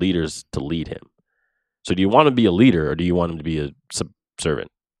want the leaders to lead him. So do you want him to be a leader or do you want him to be a subservient?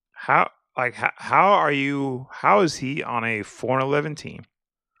 How is he on a 4-11 team?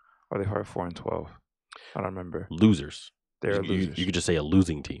 Or they are 4-12? I don't remember. Losers. They're You losers. could just say a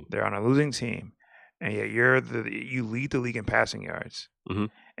losing team. They're on a losing team, and yet you lead the league in passing yards. Mhm.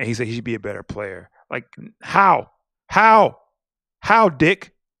 And he said he should be a better player. Like how,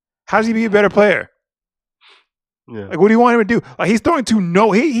 Dick? How does he be a better player? Yeah. Like, what do you want him to do? Like, he's throwing to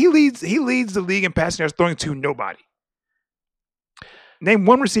he leads the league in passing yards, throwing to nobody. Name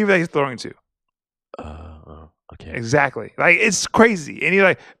one receiver that he's throwing to. Okay. Exactly. Like, it's crazy. And he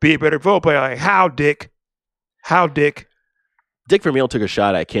like, be a better football player. Like, how, Dick? How, Dick? Dick Vermeil took a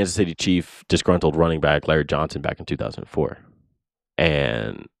shot at Kansas City Chief disgruntled running back Larry Johnson back in 2004.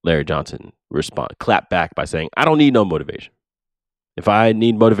 And Larry Johnson clapped back by saying, I don't need no motivation. If I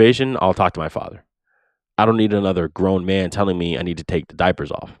need motivation, I'll talk to my father. I don't need another grown man telling me I need to take the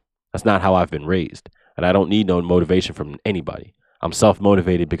diapers off. That's not how I've been raised. And I don't need no motivation from anybody. I'm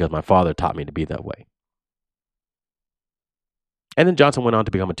self-motivated because my father taught me to be that way. And then Johnson went on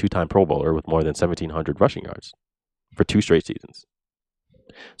to become a 2-time Pro Bowler with more than 1,700 rushing yards for 2 straight seasons.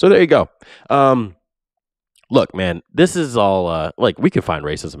 So there you go. Look, man, this is all, like, we could find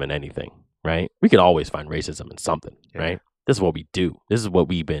racism in anything, right? We can always find racism in something, right? This is what we do. This is what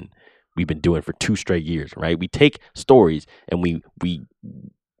we've been doing for 2 straight years, right? We take stories and we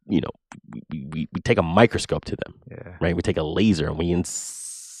take a microscope to them, right? We take a laser and we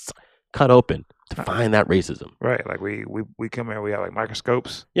cut open to find that racism. Right. Like we come here, we have like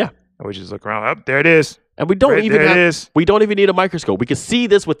microscopes. Yeah. And we just look around. Up there it is. And we don't we don't even need a microscope. We can see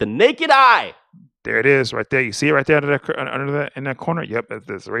this with the naked eye. There it is, right there. You see it right there under that in that corner. Yep,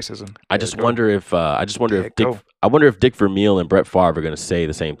 that's racism. I wonder if Dick Vermeil and Brett Favre are going to say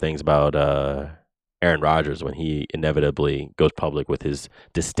the same things about Aaron Rodgers when he inevitably goes public with his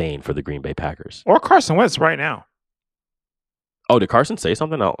disdain for the Green Bay Packers. Or Carson Wentz right now. Oh, did Carson say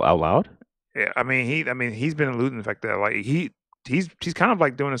something out loud? Yeah, I mean he's been alluding to the fact that like he's kind of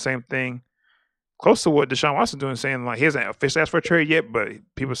like doing the same thing, close to what Deshaun Watson's doing, saying like he hasn't officially asked for a trade yet, but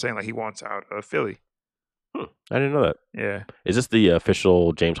people are saying like he wants out of Philly. I didn't know that. Yeah. Is this the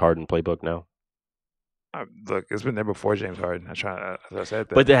official James Harden playbook now? Look, it's been there before James Harden. I said that.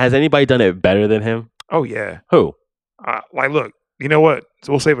 But has anybody done it better than him? Oh yeah. Who? Like, look, you know what?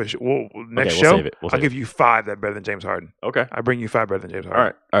 So we'll save it. Next show, save it. I'll give you 5 that are better than James Harden. Okay. I bring you 5 better than James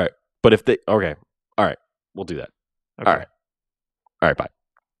Harden. All right. But if all right, we'll do that. Okay. All right, bye.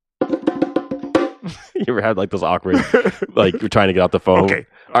 You ever had like those awkward, like you're trying to get off the phone? Okay.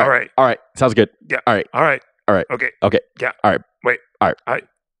 All right. Sounds good. Yeah. All right. Okay. Okay. Yeah. All right. Wait. All right. All right.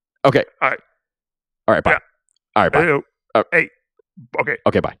 Okay. All right. All right. Bye. Yeah. All right. Bye. Hello. Hey. Okay.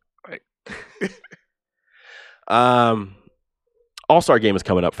 Okay. Bye. Right. All-Star game is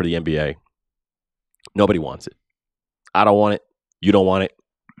coming up for the NBA. Nobody wants it. I don't want it. You don't want it.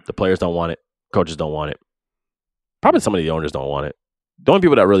 The players don't want it. Coaches don't want it. Probably some of the owners don't want it. The only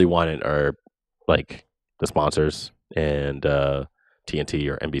people that really want it are like the sponsors and TNT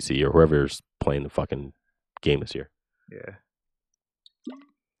or NBC or whoever's playing the fucking game this year. Yeah.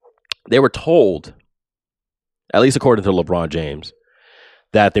 They were told, at least according to LeBron James,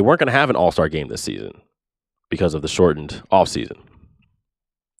 that they weren't going to have an all-star game this season because of the shortened offseason.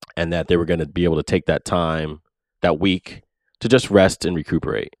 And that they were going to be able to take that time, that week, to just rest and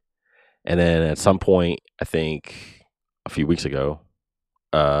recuperate. And then at some point, I think a few weeks ago,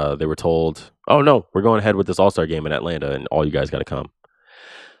 they were told, oh no, we're going ahead with this all-star game in Atlanta and all you guys got to come.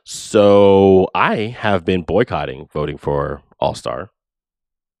 So I have been boycotting voting for all-star.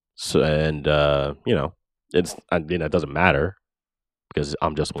 So, and, It doesn't matter because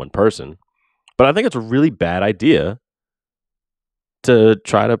I'm just one person. But I think it's a really bad idea to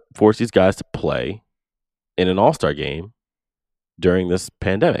try to force these guys to play in an all-star game during this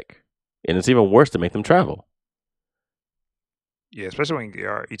pandemic. And it's even worse to make them travel. Yeah, especially when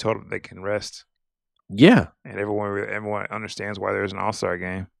you told them they can rest, Yeah. and everyone understands why there's an All-Star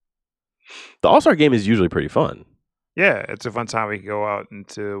game. The all-star game is usually pretty fun. Yeah, it's a fun time we can go out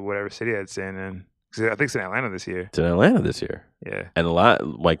into whatever city it's in, and 'cause I think it's in Atlanta this year. It's in Atlanta this year. Yeah, And a lot,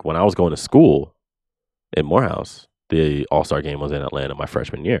 like when I was going to school in Morehouse, the all-star game was in Atlanta my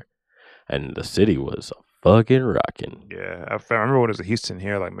freshman year. And the city was fucking rocking. yeah. I remember when it was in Houston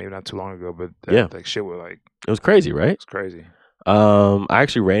here, like maybe not too long ago, but Yeah. like shit was like It was crazy, right? it's crazy. I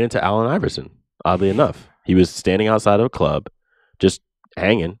actually ran into Allen Iverson, oddly enough. He was standing outside of a club, just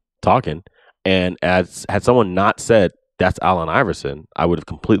hanging, talking. And had someone not said, that's Allen Iverson, I would have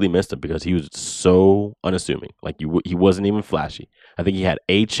completely missed him because he was so unassuming. Like, he wasn't even flashy. I think he had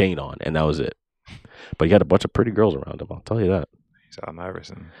a chain on, and that was it. But he had a bunch of pretty girls around him, I'll tell you that. He's Allen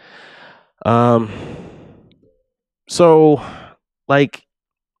Iverson. So, like,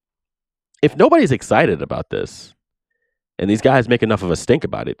 if nobody's excited about this, and these guys make enough of a stink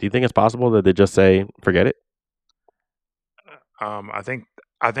about it, do you think it's possible that they just say, forget it? I think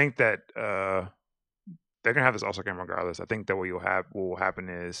that they're gonna have this All-Star game regardless. I think that what will happen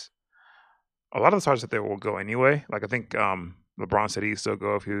is a lot of the stars that they will go anyway. Like I think LeBron said he'd still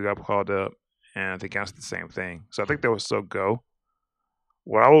go if he got called up, and I think Giannis did the same thing. So I think they will still go.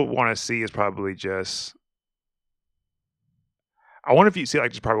 What I would want to see is probably just. I wonder if you see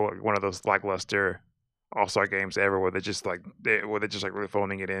like just probably like one of those lackluster All-Star games ever where they're just like really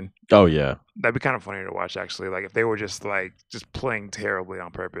phoning it in. Oh, yeah. That'd be kind of funny to watch actually. Like if they were just playing terribly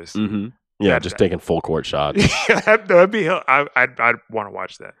on purpose. Mm-hmm. Yeah, just taking full court shots. That'd be. I'd want to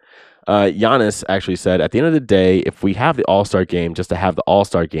watch that. Giannis actually said, at the end of the day, if we have the All-Star game just to have the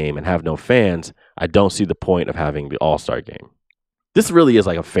All-Star game and have no fans, I don't see the point of having the All-Star game. This really is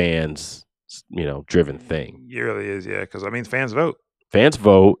like a fans, driven thing. It really is, yeah. Because I mean, fans vote. Fans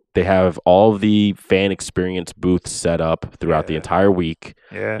vote. They have all the fan experience booths set up throughout the entire week.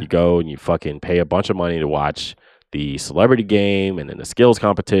 Yeah. You go and you fucking pay a bunch of money to watch the celebrity game and then the skills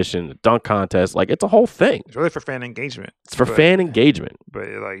competition, the dunk contest. Like, it's a whole thing. It's really for fan engagement. It's for fan engagement. But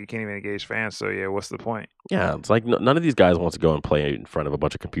like, you can't even engage fans. So yeah, what's the point? Yeah, it's like none of these guys wants to go and play in front of a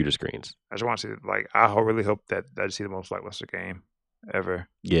bunch of computer screens. I just want to see I really hope that I see the most lackluster game ever.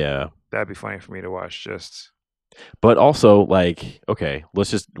 Yeah. That'd be funny for me to watch. But also, like, okay,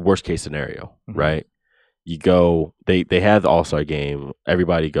 let's just worst case scenario, right? You go, they have the All-Star game,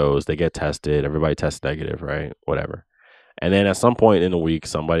 everybody goes, they get tested, everybody tests negative, right? Whatever. And then at some point in the week,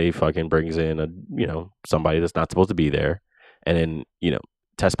 somebody fucking brings in somebody that's not supposed to be there, and then,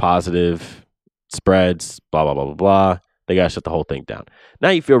 test positive, spreads, blah, blah, blah, blah, blah. They gotta shut the whole thing down. Now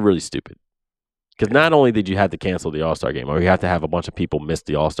you feel really stupid. Because not only did you have to cancel the All-Star game, or you have to have a bunch of people miss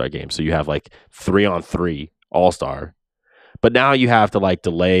the All-Star game, so you have like 3-on-3 All-Star, but now you have to like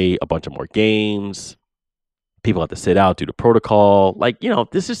delay a bunch of more games. People have to sit out due to protocol. Like,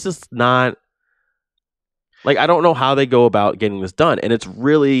 this is just not like, I don't know how they go about getting this done. And it's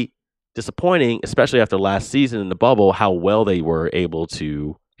really disappointing, especially after last season in the bubble, how well they were able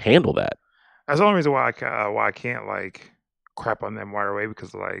to handle that. That's the only reason why I can't like crap on them right away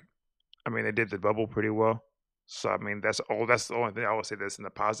because they did the bubble pretty well. So I mean that's the only thing I would say that's in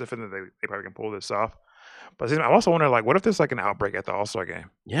the positive, and that they probably can pull this off. But I'm also wondering what if there's like an outbreak at the All-Star game?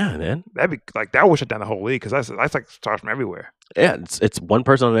 Yeah, man. That'd be that would shut down the whole league because that's like stars from everywhere. Yeah, it's one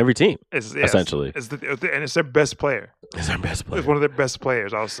person on every team, essentially. And it's their best player. It's their best player. It's one of their best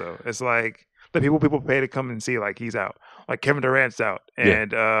players. Also, it's like the people pay to come and see. Like he's out. Like Kevin Durant's out,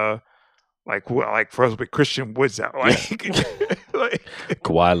 and for us, Christian Wood's out. Like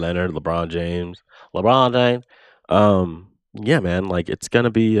Kawhi Leonard, LeBron James. Yeah, man. Like it's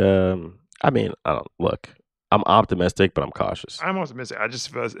gonna be. I'm optimistic, but I'm cautious. I'm optimistic. I just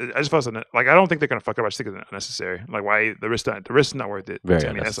feel like I don't think they're gonna fuck up. I just think it's unnecessary. Like why the risk is not worth it. Very to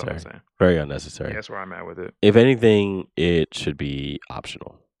unnecessary. Me, that's all I'm saying. Very unnecessary. Yeah, that's where I'm at with it. If anything, it should be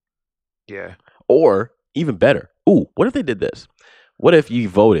optional. Yeah. Or even better. Ooh, what if they did this? What if you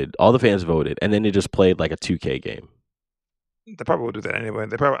voted, all the fans voted, and then they just played like a 2K game? They probably will do that anyway.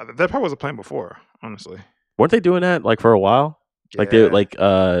 They probably was a plan before, honestly. Weren't they doing that like for a while? Like they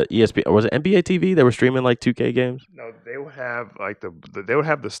ESPN, or was it NBA TV? They were streaming like 2K games. No, they would have like they would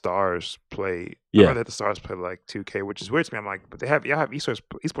have the stars play. Yeah, I remember that the stars play like 2K, which is weird to me. I'm like, but y'all have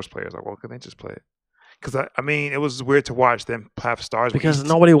esports players. Like, well, can they just play it? Because it was weird to watch them have stars because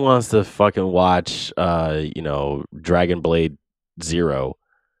nobody wants to fucking watch Dragon Blade Zero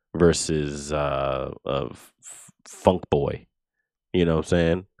versus Funk Boy. You know what I'm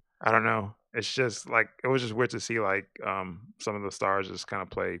saying? I don't know. It's just like it was just weird to see like some of the stars just kind of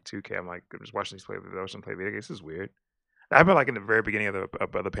play 2K. I'm like, I'm just watching these play video games. This is weird. That happened like in the very beginning of the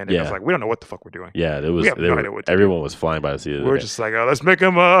pandemic. I was Yeah. like, we don't know what the fuck we're doing. Yeah, there was. We have no idea what to do. Everyone was flying by the seat of the We're day. just like, oh, let's make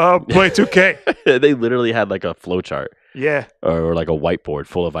them play 2K. They literally had like a flow chart Yeah, or like a whiteboard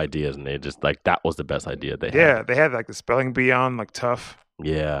full of ideas, and they just like that was the best idea they yeah. had. They had like the spelling bee on like tough.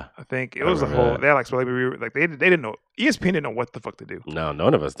 Yeah. I think it I was a remember whole. that. They had like spelling bee. Like they didn't know. ESPN didn't know what the fuck to do. No,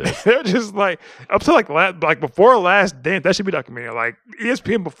 none of us did. They're just like up to like before Last Dance. That should be documented. Like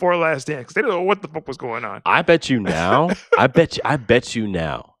ESPN before Last Dance, 'cause they didn't know what the fuck was going on. I bet you now. I bet you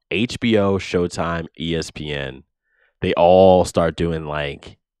now. HBO, Showtime, ESPN, they all start doing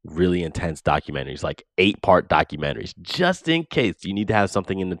like really intense documentaries, like 8-part documentaries, just in case you need to have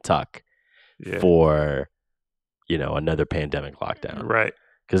something in the tuck Yeah, for another pandemic lockdown. right.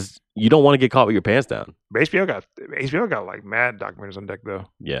 Because you don't want to get caught with your pants down. But HBO got like mad documentaries on deck though.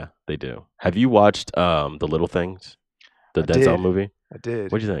 Yeah, they do. Have you watched The Little Things, the I Denzel did. movie? I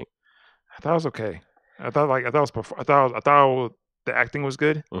did. What'd you think? I thought it was okay. I thought the acting was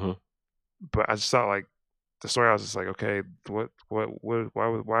good, Mhm. but I just thought like the story. I was just like, okay,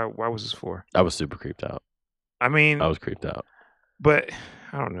 why was this for? I was super creeped out. I mean, I was creeped out. but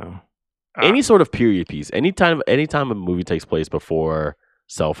I don't know. Any sort of period piece, anytime a movie takes place before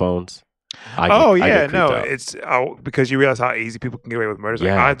cell phones. I get creeped out. it's because you realize how easy people can get away with murders. Like,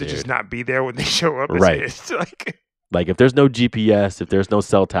 Yeah, I have to dude. just not be there when they show up. Right. It's like, Like if there's no GPS, if there's no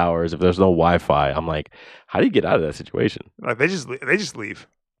cell towers, if there's no Wi-Fi, I'm like, how do you get out of that situation? like they just leave.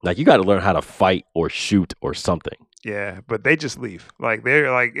 Like you got to learn how to fight or shoot or something. Yeah, but they just leave. Like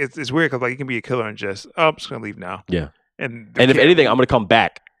they're like it's weird because like you can be a killer and just I'm just gonna leave now. Yeah. And And if anything, I'm gonna come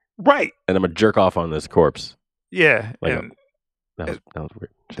back right. and I'm gonna jerk off on this corpse. Yeah, Like, and That was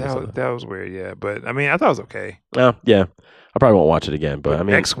weird. Should've said that. that was weird. Yeah, but I mean, I thought it was okay. Yeah. I probably won't watch it again, but I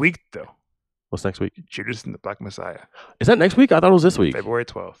mean, Next week though, what's next week? Judas and the Black Messiah, Is that next week? I thought it was this week. February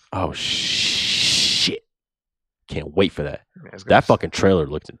 12th. Oh shit! Can't wait for that. Man, it's gonna That fucking trailer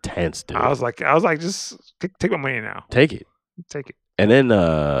looks intense, dude. I was like, just take my money now. Take it. Take it. And then,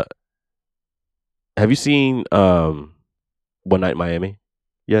 have you seen One Night in Miami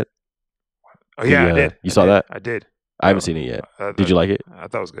yet? Oh yeah, I did. You saw that? I did. I haven't seen it yet. Did you like it? I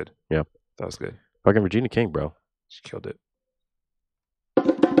thought it was good. Yeah. That was good. Fucking Regina King, bro. She killed it.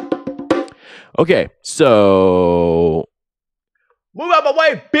 Okay, so move out my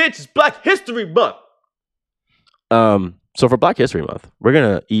way, bitch. It's Black History Month. So for Black History Month, we're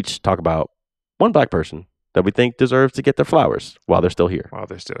gonna each talk about one black person that we think deserves to get their flowers while they're still here. While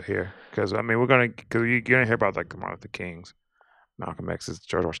they're still here, because I mean, you're gonna hear about like Martin Luther Kings, Malcolm X's,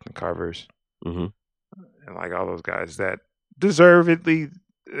 George Washington Carver's, hmm and like all those guys that deservedly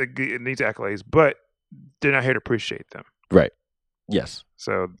need accolades, but they're not here to appreciate them. Right. Yes.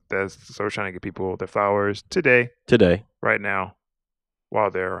 So we're trying to get people their flowers today, right now, while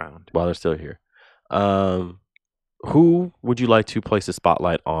they're around. While they're still here. Who would you like to place a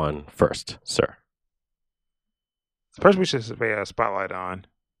spotlight on first, sir? The person we should pay a spotlight on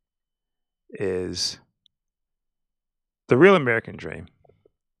is the real American dream.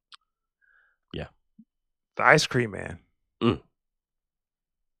 Yeah. The ice cream man. Mm.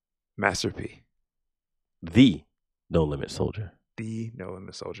 Master P. The No Limit Soldier. The No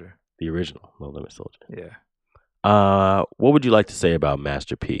Limit Soldier. The original No Limit Soldier. Yeah. What would you like to say about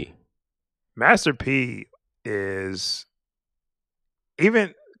Master P? Master P is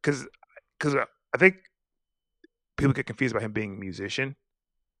even because I think people get confused about him being a musician,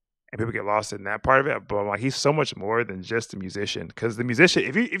 and people get lost in that part of it. But like he's so much more than just a musician. Because the musician,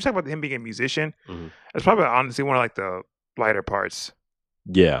 if you talk about him being a musician, Mhm. it's probably honestly one of like the lighter parts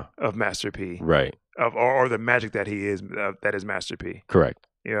Yeah. of Master P, Right. or the magic that he is that is Master P. Correct.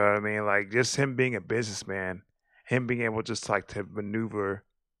 You know what I mean? Like just him being a businessman, him being able just like to maneuver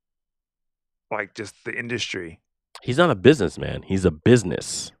like just the industry. He's not a businessman. He's a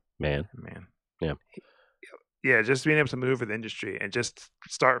business man. Man. Yeah. Yeah, just being able to maneuver the industry and just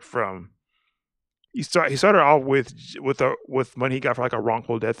start from he started off with money he got for like a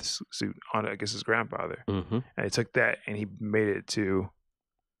wrongful death suit on I guess his grandfather. Mm-hmm. And he took that and he made it to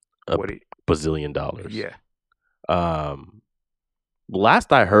A what he bazillion dollars. yeah.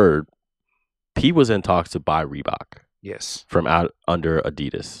 Last I heard, P was in talks to buy Reebok Yes. from out under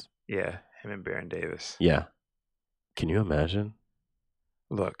Adidas. Yeah. Him and Baron Davis. Yeah. Can you imagine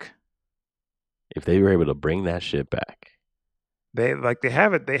Look. if they were able to bring that shit back? They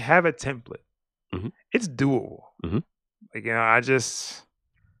have a template. Mhm. It's doable. Mhm. Like, I just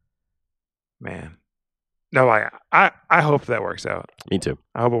man. No, like I hope that works out. Me too.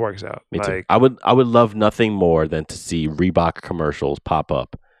 I hope it works out. Me too. Like, I would love nothing more than to see Reebok commercials pop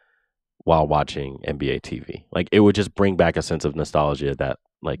up while watching NBA TV. Like it would just bring back a sense of nostalgia that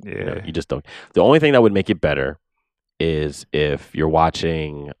like Yeah. you just don't. The only thing that would make it better is if you're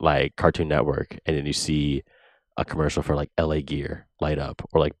watching like Cartoon Network and then you see a commercial for like LA Gear light up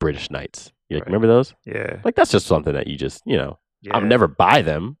or like British Knights. You like, Right. remember those? Yeah. Like that's just something that you just, Yeah. I'll never buy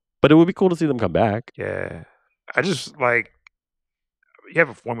them, but it would be cool to see them come back. Yeah. I just like you have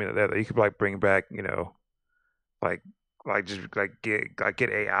a formula there that you could like bring back, like just like get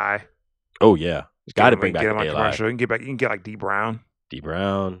AI. Oh yeah. Just Gotta get bring back him on AI. commercial. You can get like D Brown. D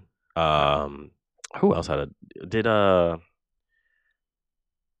Brown. Who else did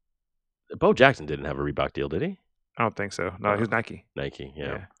Bo Jackson didn't have a Reebok deal, did he? I don't think so. No, he was Nike. Nike,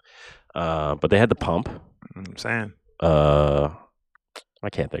 yeah. But they had the pump. I'm saying. I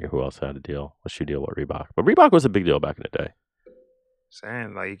can't think of who else had a deal, a shoe deal with Reebok. But Reebok was a big deal back in the day.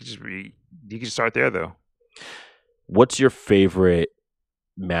 Saying like you could start there though. What's your favorite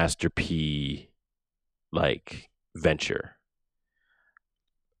Master P like venture?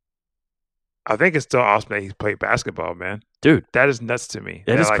 I think it's still awesome that he played basketball, man. Dude, That is nuts to me.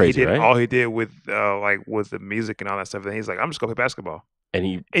 That is like crazy, he did right? all he did with with the music and all that stuff. And he's like, I'm just gonna play basketball. and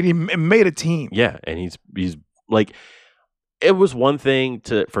he And he made a team. yeah, and he's like, it was one thing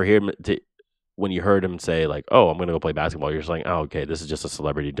for him to when you heard him say like, oh, I'm gonna go play basketball. You're just like, oh, okay, this is just a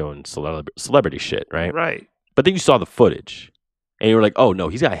celebrity doing celebrity shit, right? Right. But then you saw the footage, and you were like, oh no,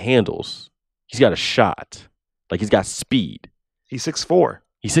 he's got handles, he's got a shot, like he's got speed. He's 6'4".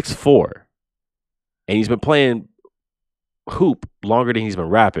 He's 6'4", and he's been playing hoop longer than he's been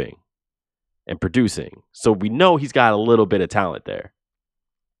rapping and producing. So we know he's got a little bit of talent there.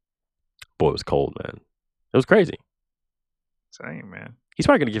 Boy, it was cold, man. It was crazy. Saying, man. He's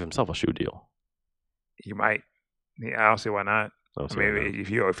probably gonna give himself a shoe deal. You might. Yeah, I don't see why not. So I mean, if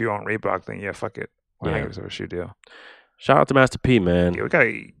you own Reebok, then yeah, fuck it. Why not Yeah. give yourself a shoe deal? Shout out to Master P, man. Yeah, we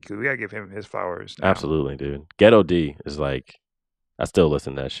gotta give him his flowers. Now. Absolutely, dude. Ghetto D is like, I still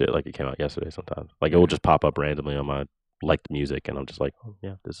listen to that shit like it came out yesterday sometimes. Like it will just pop up randomly on my liked music, and I'm just like, oh,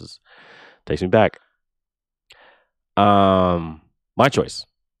 yeah, takes me back. My choice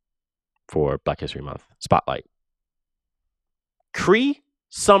for Black History Month Spotlight: Cree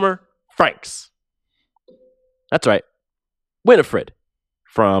Summer Franks. That's right, Winifred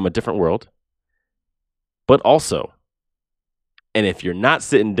from A Different World, but also, and if you're not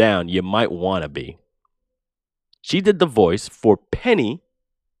sitting down, you might want to be. She did the voice for Penny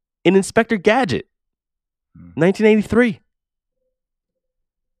in Inspector Gadget, 1983.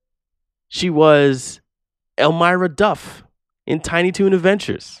 She was Elmira Duff in Tiny Toon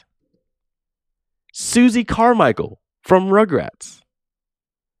Adventures. Susie Carmichael from Rugrats.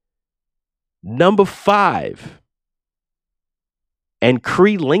 Number 5. And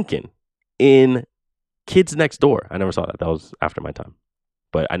Cree Lincoln in Kids Next Door. I never saw that. That was after my time.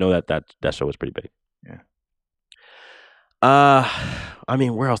 But I know that show was pretty big. Yeah. I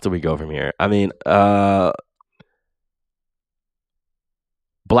mean, where else do we go from here? I mean, Black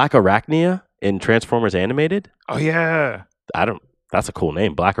Arachnia in Transformers Animated. Oh yeah. That's a cool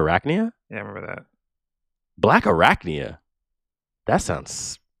name. Black Arachnia? Yeah, I remember that. Black Arachnia. That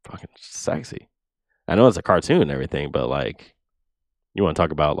sounds fucking sexy. I know it's a cartoon and everything, but like, you want to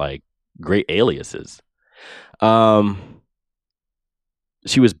talk about like great aliases.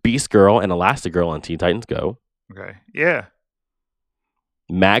 She was Beast Girl and Elastigirl on Teen Titans Go. Okay. Yeah.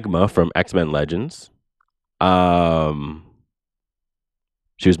 Magma from X-Men Legends.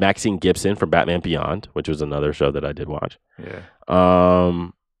 She was Maxine Gibson from Batman Beyond, which was another show that I did watch. Yeah.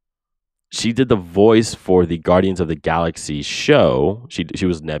 She did the voice for the Guardians of the Galaxy show. She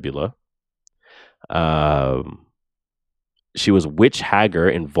was Nebula. She was Witch Hagar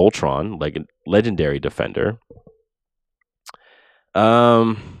in Voltron, like a legendary defender.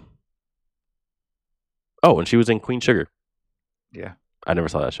 Oh, and she was in Queen Sugar. Yeah. I never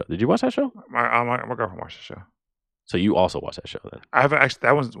saw that show. Did you watch that show? My girlfriend watched the show. So you also watched that show then? I haven't actually.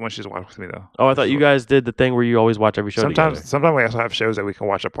 That was when she's watched with me though. Oh, I thought you guys did the thing where you always watch every show together. Sometimes we also have shows that we can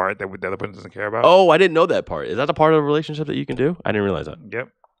watch apart that the other person doesn't care about. Oh, I didn't know that part. Is that the part of the relationship that you can do? I didn't realize that. Yep.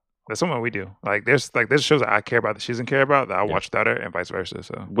 That's something we do. Like there's shows that I care about that she doesn't care about that I watch without her, and vice versa.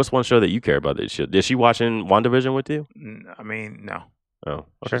 So What's one show that you care about that did she watch in WandaVision with you? I mean, no. Oh,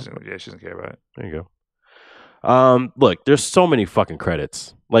 She okay. doesn't care about it. There you go. Look, there's so many fucking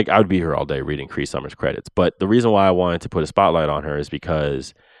credits. Like, I would be here all day reading Cree Summers credits. But the reason why I wanted to put a spotlight on her is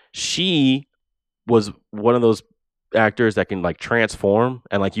because she was one of those actors that can like transform,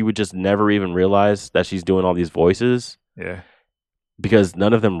 and like you would just never even realize that she's doing all these voices Yeah. because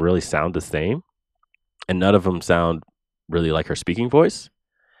none of them really sound the same. and none of them sound really like her speaking voice.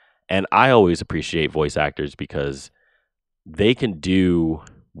 And I always appreciate voice actors because they can do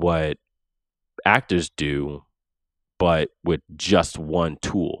what actors do, but with just one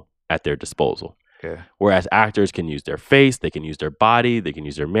tool at their disposal. Yeah. Whereas actors can use their face, they can use their body, they can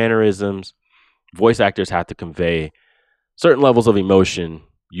use their mannerisms. Voice actors have to convey certain levels of emotion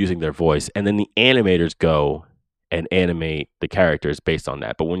using their voice, and then the animators go and animate the characters based on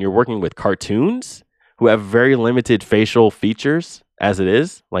that. But when you're working with cartoons who have very limited facial features as it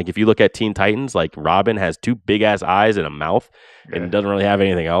is, like if you look at Teen Titans, like Robin has 2 big ass eyes and a mouth and doesn't really have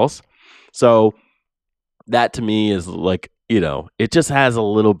anything else. So that to me is like, it just has a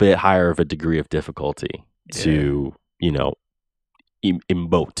little bit higher of a degree of difficulty to,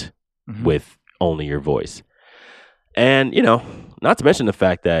 emote with only your voice. And, not to mention the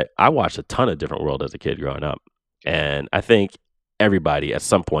fact that I watched a ton of Different World as a kid growing up. And I think everybody at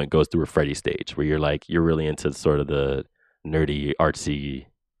some point goes through a Freddy stage where you're really into sort of the nerdy, artsy,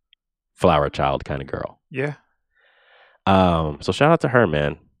 flower child kind of girl. Yeah. So shout out to her,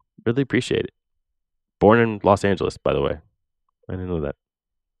 man. Really appreciate it. Born in Los Angeles, by the way. I didn't know that.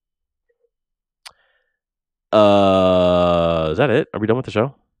 Is that it? Are we done with the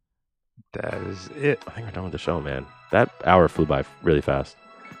show? That is it. I think we're done with the show, man. That hour flew by really fast.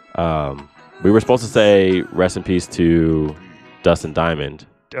 We were supposed to say rest in peace to Dustin Diamond.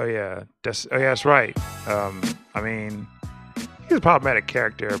 Oh yeah, that's right. I mean, he's a problematic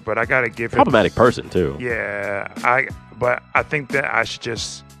character, but I gotta give him Problematic person too. Yeah, but I think that I should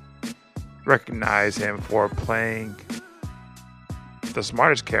just recognize him for playing the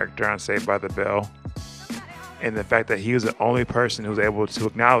smartest character on Saved by the Bell, and the fact that he was the only person who was able to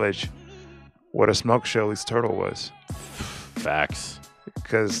acknowledge what a smoke show Lisa Turtle was. Facts.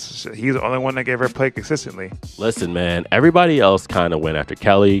 Because he's the only one that gave her play consistently. Listen, man, everybody else kind of went after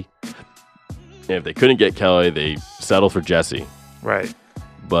Kelly. And if they couldn't get Kelly, they settled for Jesse. Right.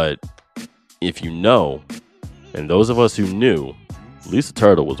 But if you know, and those of us who knew, Lisa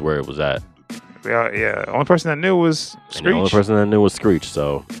Turtle was where it was at. Yeah. The only person that knew was Screech. And the only person that knew was Screech.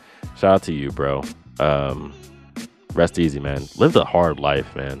 So shout out to you, bro. Rest easy, man. Lived a hard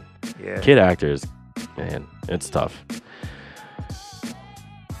life, man. Yeah. Kid actors, man, it's tough.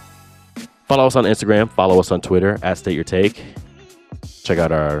 Follow us on Instagram. Follow us on Twitter at State Your Take. Check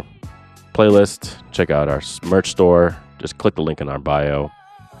out our playlist. Check out our merch store. Just click the link in our bio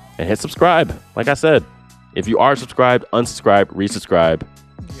and hit subscribe. Like I said, if you are subscribed, unsubscribe, resubscribe.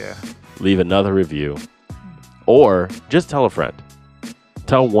 Yeah. Leave another review. Or just tell a friend.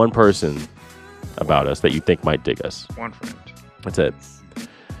 Tell one person about us that you think might dig us. One friend. That's it.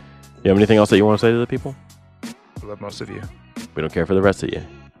 You have anything else that you want to say to the people? I love most of you. We don't care for the rest of you.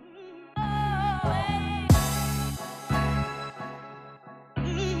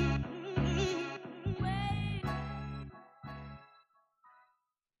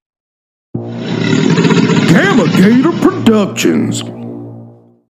 Gator Productions.